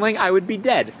Aetherling, I would be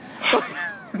dead.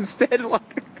 Instead,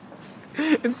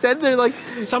 they're like,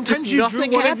 Sometimes just you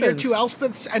nothing drew one of your happens. 2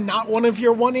 Elspeths and not one of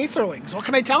your 1 Aetherlings. What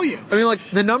can I tell you? I mean, like,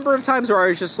 the number of times where I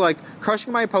was just, like,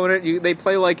 crushing my opponent, they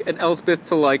play, like, an Elspeth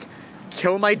to, like,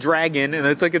 kill my dragon, and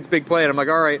it's, like, its big play, and I'm like,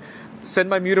 all right, send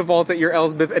my Mutavault at your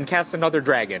Elspeth and cast another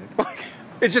dragon.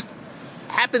 It just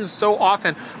happens so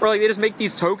often. Or like they just make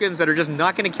these tokens that are just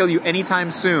not going to kill you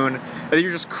anytime soon. And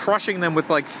you're just crushing them with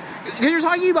like. You're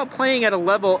talking about playing at a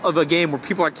level of a game where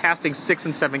people are casting 6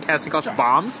 and 7 casting cost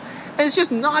bombs, and it's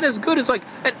just not as good as like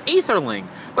an Aetherling.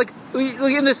 Like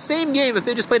in the same game, if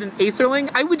they just played an Aetherling,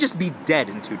 I would just be dead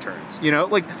in 2 turns. You know,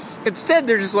 like instead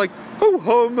they're just like, ho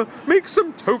hum, make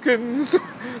some tokens.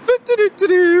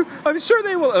 I'm sure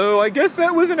they will. Oh, I guess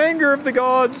that was an anger of the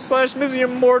gods /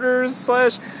 Mizium mortars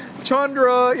 /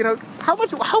 Chandra. You know, how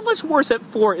much worse at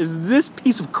 4 is this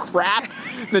piece of crap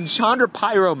than Chandra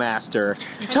Pyromaster?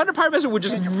 Chandra Pyromaster would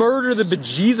just murder the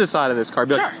bejesus out of this card.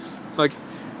 Be like,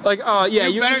 yeah,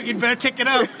 you'd better tick it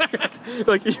up.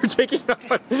 Like you're taking up.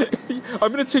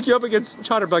 I'm gonna tick you up against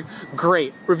Chandra. Like,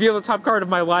 great. Reveal the top card of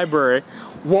my library.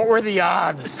 What were the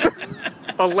odds?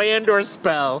 A land or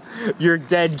spell. You're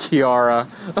dead, Kiara.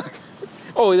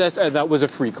 Oh, that was a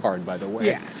free card, by the way.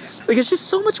 Yeah. Like it's just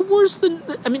so much worse than.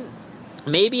 I mean,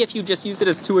 maybe if you just use it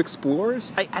as 2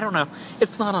 explorers, I don't know.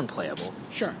 It's not unplayable.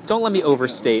 Sure. Don't let me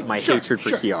overstate my hatred for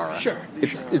Kiara. Sure.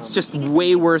 It's just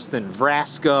way worse than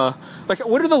Vraska. Like,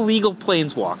 what are the legal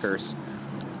planeswalkers?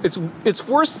 It's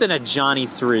worse than a Johnny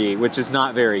 3, which is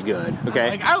not very good.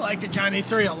 Okay. I like a Johnny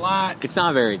 3 a lot. It's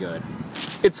not very good.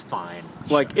 It's fine.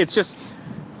 Like it's just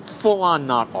full on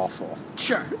not awful.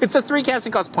 Sure. It's a 3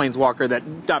 casting cost planeswalker that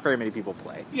not very many people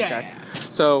play. Yeah. Okay? Yeah.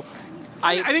 So.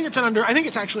 I think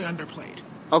it's actually underplayed.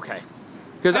 Okay.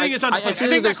 Because I think it's underplayed. I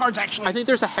think that card's actually. I think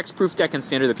there's a hexproof deck in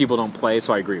Standard that people don't play,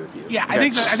 so I agree with you. Yeah, okay.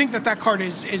 I think that card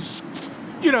is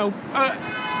you know,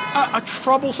 a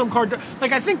troublesome card.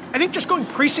 Like I think just going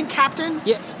Precinct Captain,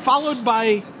 followed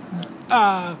by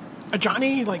a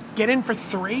Johnny, like get in for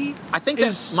 3. I think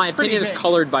that my opinion is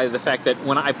colored by the fact that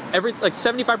when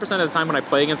 75% of the time when I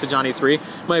play against a Johnny 3,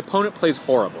 my opponent plays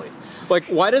horribly. Like,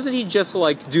 why doesn't he just,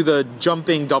 like, do the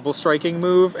jumping double striking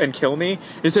move and kill me?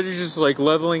 Instead of just, like,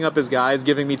 leveling up his guys,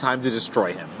 giving me time to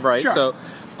destroy him, right? Sure. So,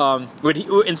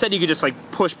 instead you could just,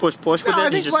 like, push with it,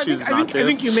 and he just chooses not to. I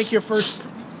think you make your first...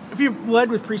 If you led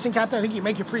with Precinct Captain, I think you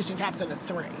make your Precinct Captain a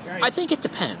 3, right? I think it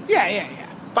depends. Yeah.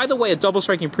 By the way, a double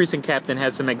striking Precinct Captain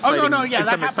has some exciting... that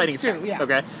exciting happens too, text, yeah.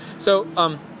 okay? So,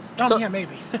 yeah,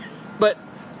 maybe. But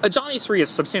a Johnny 3 is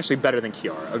substantially better than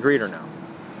Kiara, agreed or no?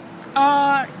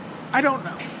 I don't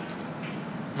know.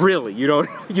 Really? You don't?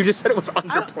 You just said it was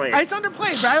underplayed. It's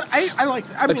underplayed, but I like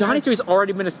it. I mean, Johnny 3 has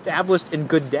already been established in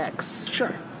good decks.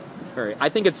 Sure. I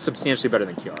think it's substantially better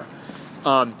than Kiara.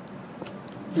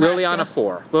 Liliana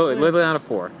 4. Liliana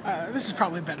 4. This is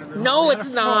probably better than No, Liliana it's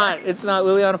 4. not. It's not.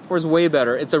 Liliana 4 is way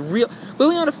better.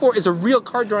 Liliana 4 is a real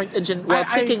card drawing engine while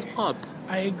ticking up.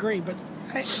 I agree, but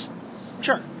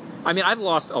sure. I mean, I've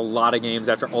lost a lot of games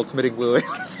after ultimating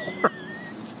Liliana 4.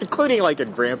 Including, like,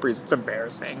 in Grand Prix. It's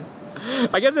embarrassing.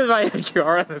 I guess if I had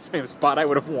Kiara in the same spot, I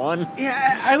would have won.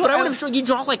 Yeah, but I would have... You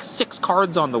draw, like, 6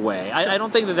 cards on the way. I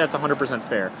don't think that's 100%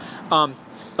 fair.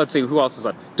 Let's see, who else is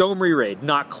left? Dome Re-Raid,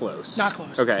 not close. Not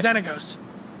close. Okay. Xenagos,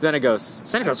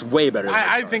 way better than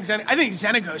I think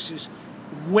Xenagos is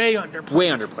way underplayed. Way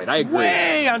underplayed, I agree.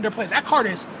 Way underplayed. That card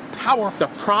is powerful.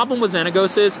 The problem with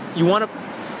Xenagos is,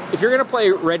 if you're going to play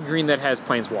red-green that has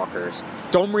Planeswalkers,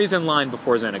 Dome Re's in line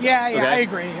before Xenagos. Yeah, okay? I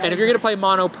agree. And if you're going to play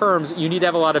mono perms, you need to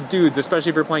have a lot of dudes, especially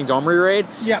if you're playing Dome Re Raid.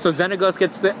 Yeah. So Xenagos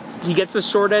gets the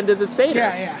short end of the Seder.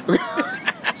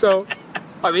 Yeah. So,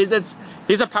 I mean,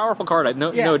 he's a powerful card,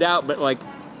 no doubt, but like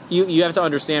you have to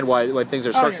understand why things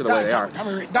are structured the way they are.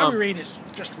 Dome Re is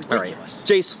just ridiculous. Right.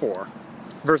 Jace 4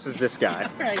 versus this guy.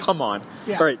 Right. Come on.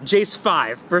 Yeah. All right, Jace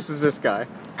 5 versus this guy.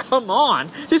 Come on.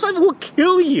 Jace 5 will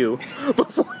kill you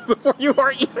before you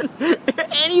are even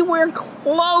anywhere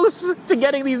close to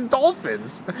getting these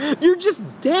dolphins. You're just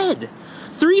dead.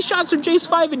 3 shots from Jace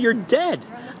 5 and you're dead.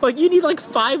 Like, you need like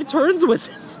 5 turns with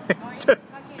this thing.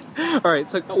 All right,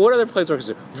 so what other planeswalkers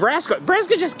do?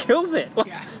 Vraska just kills it.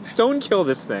 Like, stone kill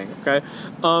this thing, okay?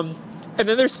 And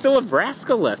then there's still a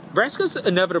Vraska left. Vraska's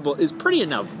is pretty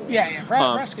inevitable. Yeah.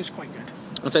 Vraska's quite good.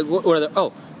 It's like, what are the...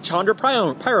 Oh, Chandra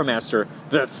Pyromaster,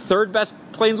 the 3rd best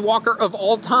planeswalker of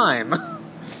all time.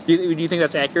 Do you think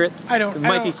that's accurate? I don't... It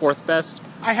might be 4th best.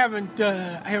 I haven't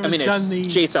done it's the...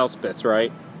 Jace Elspeth,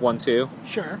 right? 1-2?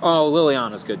 Sure. Oh,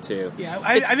 Liliana's good, too. Yeah,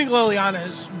 I think Liliana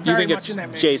is very much in that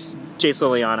mix. Jace,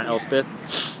 Liliana, Elspeth?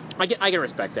 I can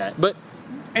respect that, but...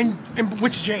 And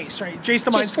which Jace, right? Jace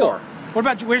the Mind Jace 4.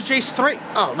 Where's Jace 3?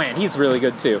 Oh, man, he's really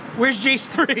good, too. Where's Jace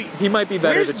 3? He might be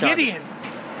better than Chandra. Gideon?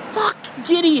 Fuck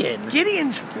Gideon! Gideon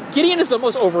is the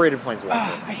most overrated planeswalker.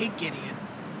 I hate Gideon.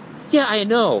 Yeah, I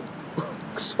know.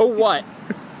 So what?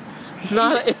 It's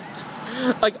not...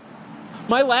 like...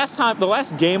 The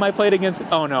last game I played against...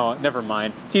 Oh, no, never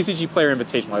mind. TCG Player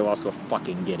Invitational, I lost to a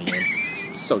fucking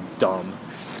Gideon. So dumb.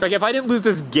 Like, if I didn't lose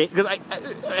this game, because I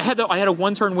had a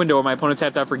one-turn window where my opponent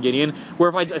tapped out for Gideon, where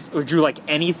if I just drew, like,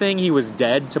 anything, he was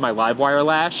dead to my Livewire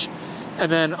Lash.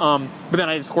 And then, but then,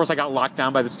 of course, I got locked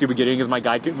down by the stupid Gideon because my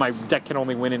deck can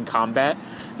only win in combat,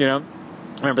 you know?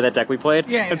 Remember that deck we played?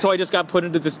 Yeah. And so I just got put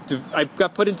into I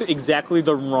got put into exactly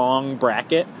the wrong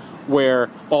bracket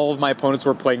where all of my opponents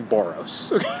were playing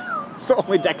Boros. It's the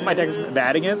only deck my deck is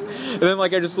bad against. And then,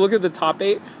 like, I just look at the top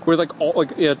 8 where, like,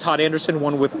 Todd Anderson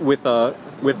won with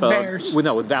Bears.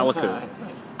 with Valakut.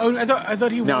 Oh, I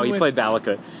thought he won. No, he played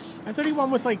Valakut. I thought he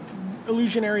won with, like,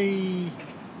 Illusionary.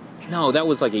 No, that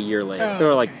was like a year later.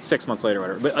 Oh, or like 6 months later or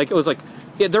whatever. But, like, it was like,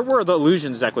 yeah, there were the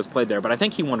Illusions deck was played there, but I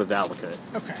think he won with Valakut.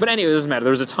 Okay. But anyway, it doesn't matter.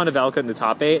 There was a ton of Valakut in the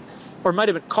top 8. Or it might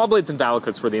have been Callblades and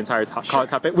Valakuts were the entire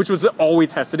top 8, which was all we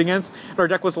tested against. And our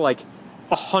deck was like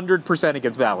 100%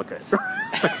 against Valakut.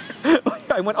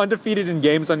 I went undefeated in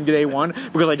games on day 1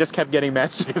 because I just kept getting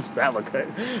matched against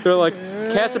Valakut. They're like,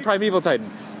 cast a Primeval Titan,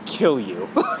 kill you.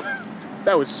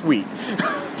 That was sweet.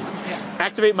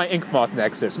 Activate my Inkmoth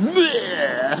Nexus.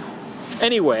 Bleh.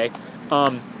 Anyway,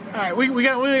 all right, we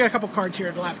got a couple cards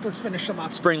here left. Let's finish them up.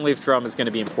 Springleaf Drum is going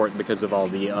to be important because of all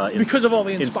the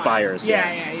inspires.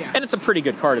 Yeah. And it's a pretty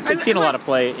good card. It's seen a lot of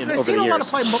play over the years. I've seen a lot of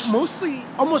play, mostly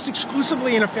almost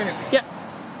exclusively in Affinity. Yeah.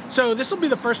 So this will be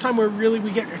the first time where really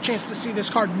we get a chance to see this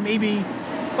card, maybe,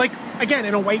 like, again,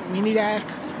 in a white weenie deck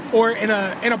or in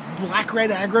a black-red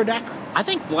aggro deck. I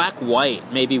think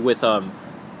black-white, maybe with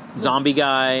Zombie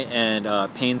Guy and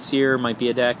Painseer might be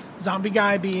a deck. Zombie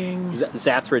Guy being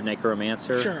Zathrid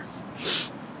Necromancer. Sure.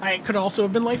 It could also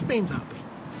have been Lifebane Zombie.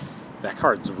 That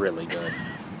card's really good.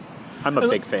 I'm a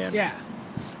big fan. Yeah.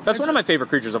 That's one of my favorite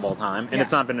creatures of all time, and Yeah.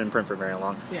 it's not been in print for very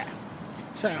long. Yeah.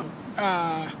 So,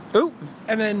 Ooh.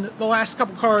 and then the last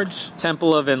couple cards.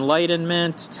 Temple of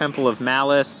Enlightenment, Temple of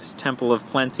Malice, Temple of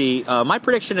Plenty. My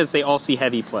prediction is they all see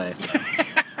heavy play.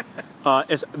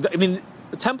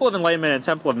 Temple of Enlightenment and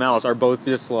Temple of Malice are both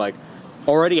just like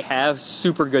already have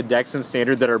super good decks in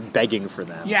Standard that are begging for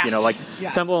them. Yes. You know, like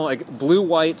Yes. Temple, like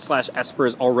blue-white / Esper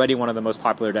is already one of the most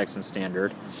popular decks in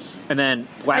Standard, and then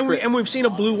black. And we've seen a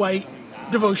blue-white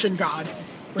Devotion God.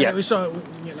 Right? Yeah. We saw,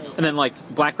 And then, like,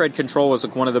 Black-Red Control was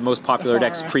like one of the most popular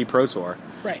decks pre-Pro Tour.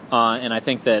 Right. And I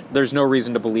think that there's no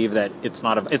reason to believe that it's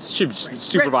not a... It's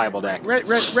super viable deck.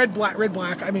 Red,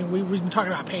 black. I mean, we've been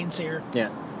talking about Painseer. Yeah.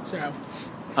 So.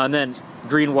 And then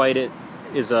green-white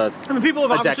is a I mean, people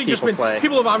have obviously just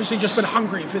been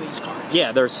hungry for these cards.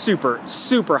 Yeah, they're super,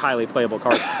 super highly playable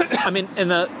cards. I mean,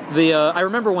 and I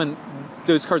remember when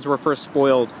those cards were first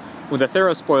spoiled, with the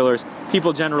Theros spoilers,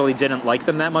 people generally didn't like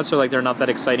them that much, so like they're not that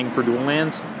exciting for dual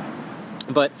lands.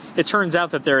 But it turns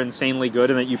out that they're insanely good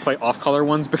and that you play off-color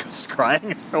ones because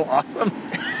Scrying is so awesome.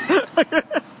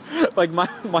 Like my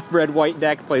red-white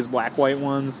deck plays black-white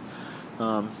ones.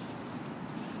 All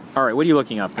right, what are you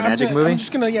looking up? The Magic movie? I'm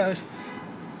just going to,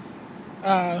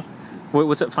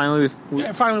 what's it? Finally,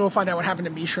 finally we'll find out what happened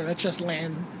to Mishra. That's just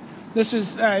land. This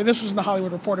was in the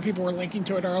Hollywood Reporter. People were linking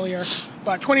to it earlier.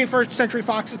 But 21st Century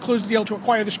Fox has closed the deal to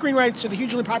acquire the screen rights to the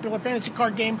hugely popular fantasy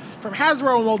card game from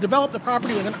Hasbro and will develop the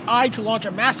property with an eye to launch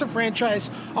a massive franchise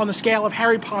on the scale of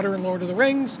Harry Potter and Lord of the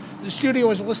Rings. The studio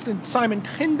has listed Simon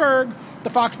Kinberg, the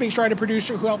Fox-based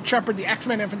writer-producer who helped shepherd the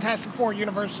X-Men and Fantastic Four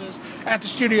universes at the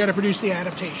studio to produce the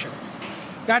adaptation.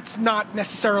 That's not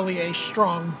necessarily a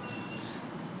strong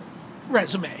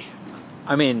resume.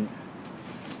 I mean...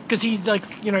 Because he, like,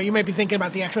 you might be thinking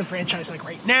about the X-Men franchise, like,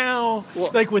 right now,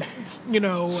 like with,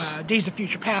 Days of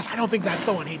Future Past. I don't think that's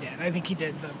the one he did. I think he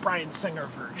did the Bryan Singer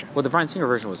version. Well, the Bryan Singer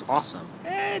version was awesome.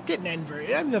 It didn't end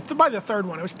by the third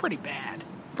one, it was pretty bad.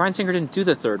 Bryan Singer didn't do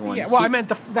the third one. Yeah, well, I meant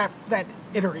that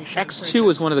iteration. X2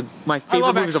 is one of my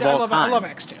favorite movies of all time. I love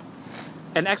X2.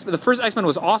 And the first X-Men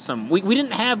was awesome. We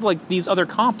didn't have, like, these other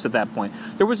comps at that point.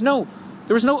 There was no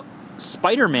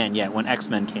Spider-Man yet when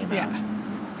X-Men came out. Yeah.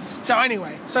 So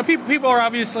anyway, people are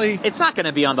obviously... It's not going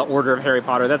to be on the order of Harry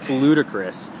Potter. That's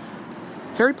ludicrous.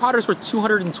 Harry Potter's worth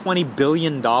 $220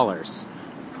 billion. Do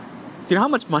you know how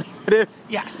much money it is?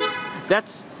 Yes.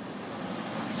 That's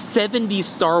 70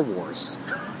 Star Wars.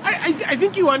 I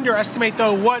think you underestimate,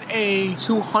 though, what a...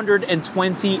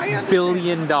 $220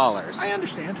 billion. I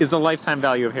understand. Is the lifetime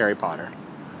value of Harry Potter.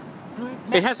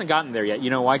 It hasn't gotten there yet. You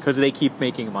know why? Because they keep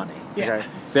making money. Yeah.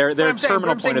 Okay? Their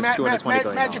terminal point is $220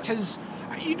 billion. Magic has...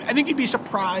 I think you'd be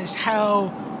surprised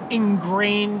how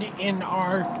ingrained in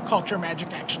our culture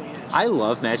Magic actually is. I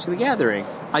love Magic the Gathering.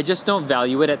 I just don't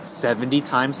value it at 70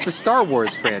 times the Star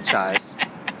Wars franchise.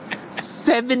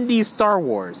 70 Star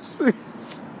Wars.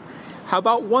 How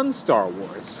about one Star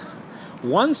Wars?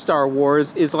 One Star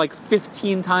Wars is like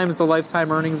 15 times the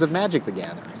lifetime earnings of Magic the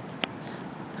Gathering.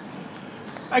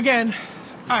 Again,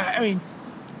 I mean,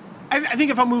 I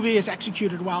think if a movie is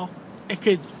executed well, it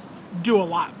could do a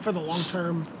lot for the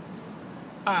long-term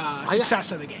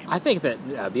success of the game. I think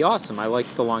that'd be awesome. I like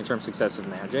the long-term success of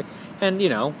Magic. And,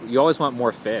 you always want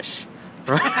more fish.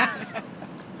 Right?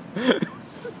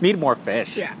 Need more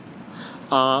fish. Yeah.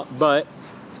 But,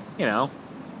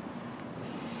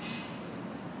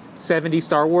 70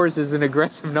 Star Wars is an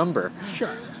aggressive number.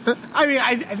 Sure. I mean,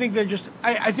 I think they're just...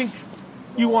 I think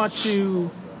you want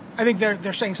to... I think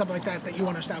they're saying something like that you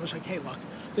want to establish, like, hey, look,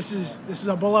 this is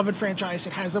a beloved franchise.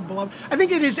 It has a beloved... I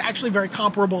think it is actually very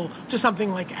comparable to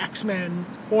something like X-Men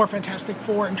or Fantastic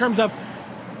Four in terms of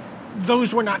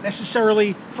those were not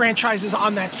necessarily franchises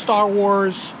on that Star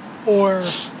Wars or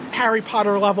Harry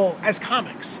Potter level as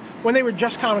comics. When they were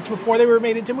just comics before they were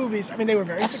made into movies, I mean, they were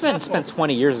very successful. X-Men spent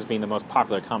 20 years as being the most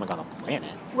popular comic on the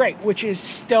planet. Right, which is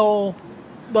still,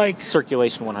 like...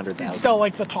 Circulation 100,000. It's still,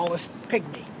 like, the tallest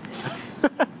pygmy.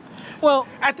 Well,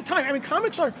 at the time, I mean,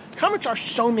 comics are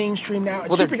so mainstream now. And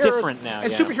well, they're different now.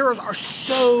 And superheroes are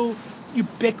so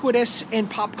ubiquitous in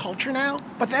pop culture now.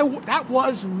 But that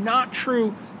was not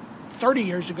true 30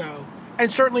 years ago,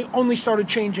 and certainly only started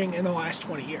changing in the last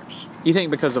 20 years. You think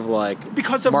because of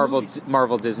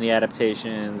Marvel Disney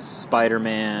adaptations,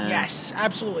 Spider-Man? Yes,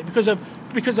 absolutely. Because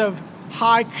of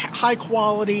high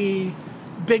quality,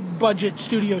 big budget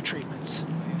studio treatments.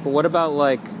 But what about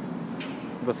like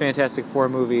the Fantastic Four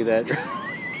movie that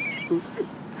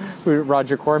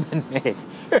Roger Corman made?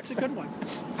 It's a good one.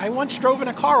 I once drove in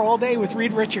a car all day with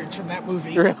Reed Richards from that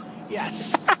movie. Really?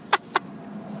 Yes.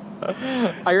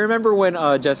 I remember when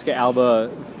Jessica Alba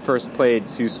first played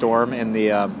Sue Storm in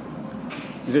the...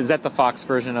 is that the Fox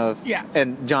version of... Yeah.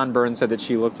 And John Byrne said that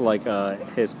she looked like a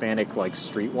Hispanic, like,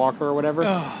 streetwalker or whatever.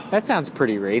 Oh. That sounds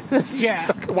pretty racist.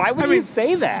 Yeah. Why would you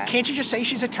say that? Can't you just say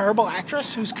she's a terrible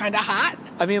actress who's kind of hot?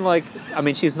 I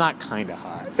mean, she's not kind of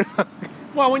hot.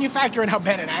 Well, when you factor in how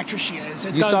bad an actress she is,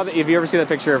 have you ever seen that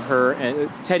picture of her...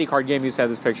 Teddy Card Game used to have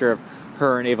this picture of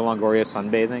her and Ava Longoria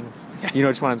sunbathing. You know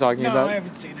which one I'm talking about? No, I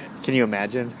haven't seen it. Can you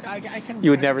imagine? I can. You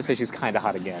would never say she's kind of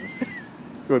hot again.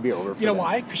 It would be over for You know that.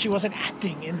 why? Because she wasn't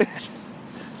acting in that.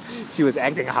 She was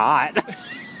acting hot.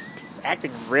 She was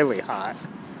acting really hot.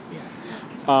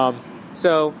 Yeah.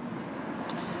 So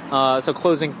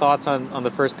closing thoughts on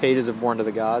the first pages of Born to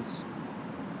the Gods?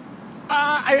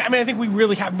 I mean, I think we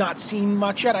really have not seen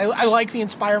much yet. I like the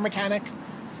Inspire mechanic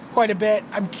quite a bit.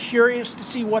 I'm curious to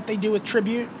see what they do with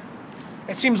Tribute.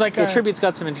 It seems like Tribute's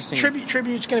got some interesting...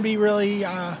 Tribute's going to be really...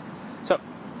 So,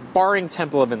 barring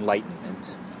Temple of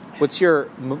Enlightenment, what's your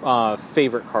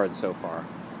favorite card so far?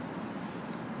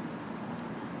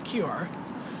 Kiora.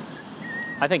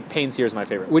 I think Painseer is my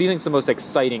favorite. What do you think is the most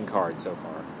exciting card so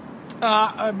far?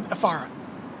 Afara.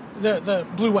 The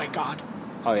blue-white god.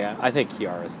 Oh, yeah. I think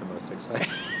Kiara is the most exciting.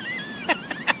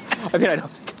 I mean, I don't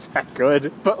think it's that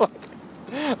good, but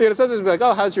sometimes be like,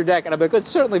 oh, how's your deck? And I'm like, it's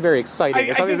certainly very exciting.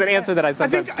 It's an answer that I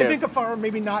sometimes give. I think Afara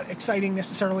maybe not exciting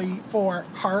necessarily for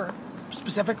her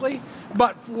specifically,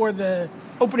 but for the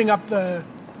opening up the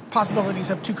possibilities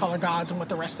of two-color gods and what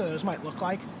the rest of those might look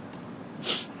like.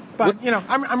 But,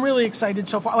 I'm really excited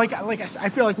so far. Like I said, I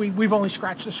feel like we've only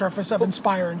scratched the surface of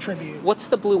Inspire and Tribute. What's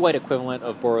the blue-white equivalent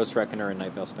of Boros Reckoner and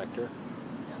Night Veil Spectre?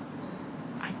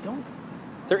 I don't...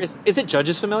 Is it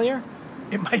Judge's Familiar?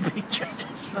 It might be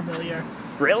Judge's Familiar.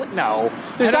 Really? No.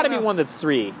 There's got to be one that's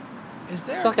 3. Is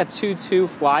there? It's like a 2/2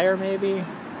 flyer, maybe.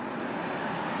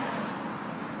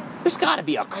 There's got to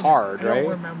be a card, right? I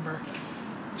don't remember.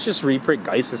 Let's just reprint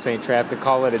Geist of St. Traft and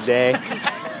call it a day.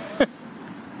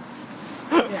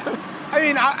 Yeah. I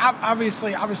mean,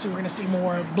 obviously, we're going to see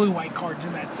more blue-white cards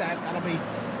in that set. That'll be...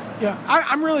 Yeah.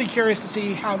 I'm really curious to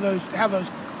see how those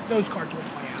cards will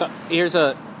play out. So here's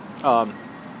a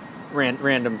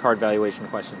random card valuation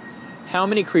question. How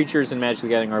many creatures in Magic the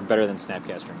Gathering are better than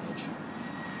Snapcaster Mage?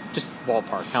 Just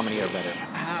ballpark. How many are better?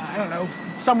 I don't know.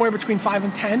 Somewhere between 5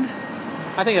 and 10.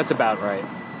 I think that's about right.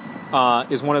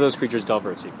 Is one of those creatures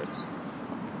Delver of Secrets?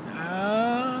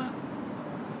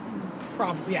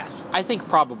 Probably yes. I think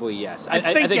probably yes. I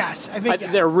think yes.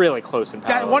 They're really close in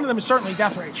power. One of them is certainly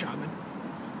Deathrite Shaman.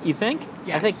 You think?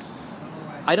 Yes.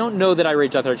 I don't know that I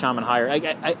rate Deathrite Shaman higher.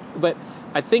 But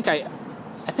I think I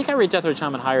rate Deathrite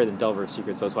Shaman higher than Delver of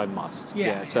Secrets, so I must.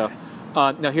 Yeah. So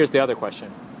now here's the other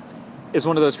question: is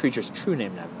one of those creatures True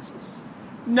Name Nemesis?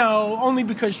 No, only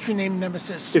because True Name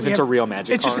Nemesis isn't a real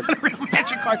Magic card. It's just not a real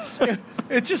Magic card.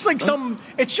 It's just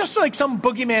like some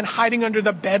boogeyman hiding under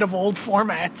the bed of old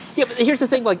formats. Yeah, but here's the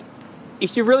thing: like,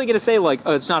 if you're really going to say like,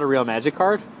 oh, it's not a real Magic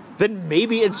card, then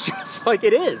maybe it's just like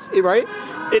it is, right?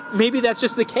 Maybe that's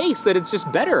just the case, that it's just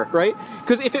better, right?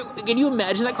 Because can you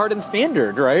imagine that card in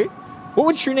Standard, right? What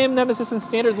would True Name Nemesis in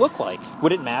Standard look like?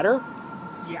 Would it matter?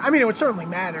 Yeah, I mean, it would certainly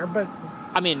matter, but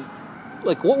I mean,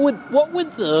 like, what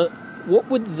would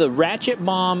the Ratchet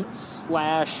Bomb /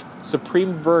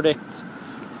 Supreme Verdict?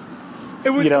 it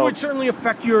would, You know- it would certainly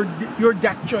affect your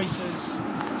deck choices.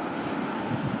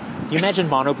 You imagine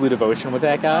Mono Blue Devotion with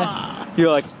that guy?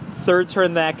 You're like, third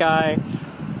turn that guy,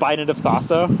 Binding of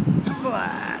Thassa.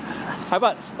 How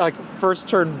about like first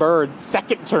turn Bird,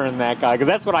 second turn that guy? Because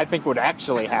that's what I think would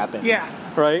actually happen. Yeah,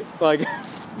 Right? Like,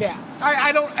 yeah.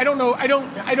 I don't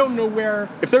know where.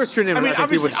 if there was True Name, I mean, I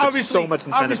think he would obviously, have so much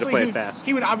incentive to play he, it fast.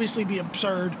 He would obviously be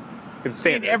absurd In in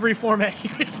Standard. every format he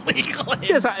was legal in.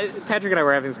 Yes, Patrick and I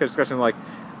were having this discussion. Like,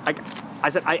 I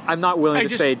said, I'm not willing to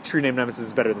just- say True Name Nemesis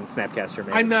is better than Snapcaster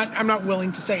Mage. I'm not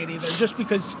willing to say it either, just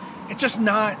because it's just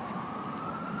not.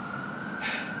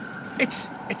 It's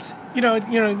you know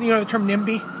the term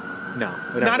NIMBY. No,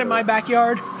 Not in my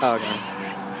backyard. Oh, okay.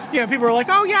 You know, people are like,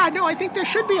 oh yeah, no, I think there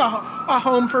should be a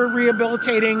home for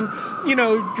rehabilitating,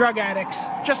 drug addicts.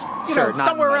 Just Sure, not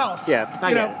somewhere in my- else. yeah,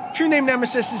 I get it. True Name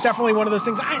Nemesis is definitely one of those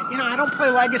things. I don't play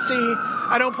Legacy.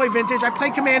 I don't play Vintage. I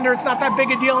play Commander. It's not that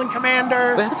big a deal in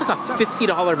Commander. But that's like a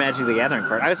 $50 Magic the Gathering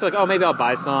card. I was like, oh, maybe I'll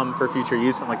buy some for future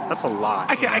use. I'm like, that's a lot.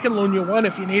 I can loan you one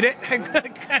if you need it.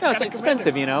 No, it's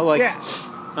expensive, Like, Yeah.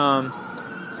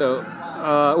 So,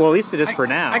 well, at least it is for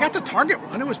now. I got the target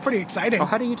one. It was pretty exciting. Oh,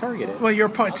 how do you target it? Well, your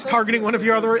opponent's targeting one of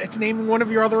your other. It's naming one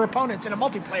of your other opponents in a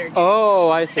multiplayer game. Oh,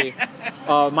 I see.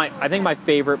 I think my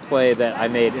favorite play that I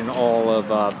made in all of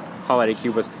Highlighted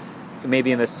Cube was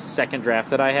maybe in the second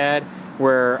draft that I had,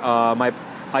 where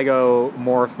I go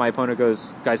Morph, my opponent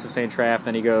goes Geist of Saint Traff,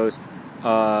 then he goes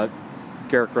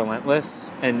Garruk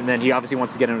Relentless, and then he obviously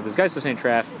wants to get in with his Geist of Saint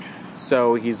Traff,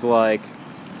 so he's like,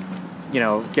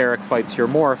 Garruk fights your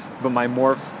Morph, but my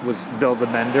Morph was Bill the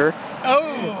Bender.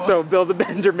 Oh. So Bill the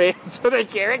Bender made it so that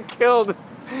Garruk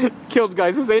killed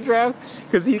Geist of Saint Traff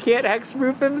because he can't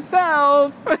hexproof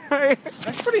himself.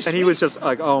 That's pretty sweet. And he was just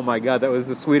like, oh my god, that was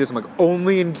the sweetest. I'm like,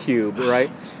 only in Cube, right?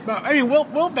 But, I mean,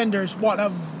 Will Bender's one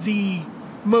of the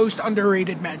most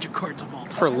underrated Magic cards of all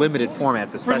time. For limited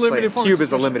formats, For especially. limited formats, Cube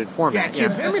is a especially. limited format. Yeah,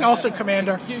 Cube. I mean, also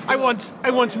Commander. I once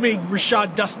made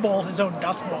Rashad Dust Bowl his own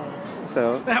Dust Bowl.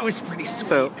 So, That was pretty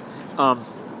sweet.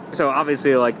 so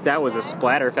obviously, like, that was a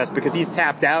splatterfest because he's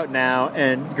tapped out now,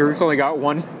 and Garruk's only got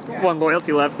one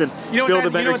loyalty left, and You know what Bill that- the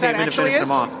Bender you know what that came in and actually finished is?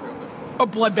 him off. A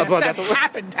bloodbath. That bloodbath.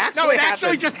 happened. Actually It actually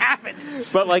happened. just happened.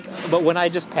 But when I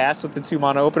just passed with the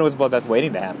 2-mana open, it was Bloodbath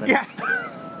waiting to happen. Yeah.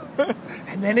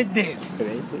 And then it did.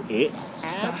 It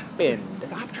happened.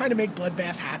 Stop trying to make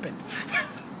Bloodbath happen.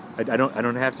 I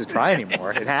don't have to try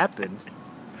anymore. It happened.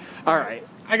 All right.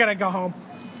 I gotta go home.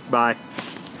 Bye.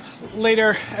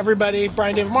 Later, everybody.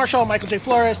 Brian David Marshall, Michael J.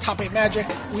 Flores, Top 8 Magic.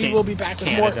 We will be back with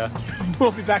Canada. more.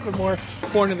 We'll be back with more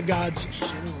Born of the Gods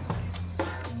soon.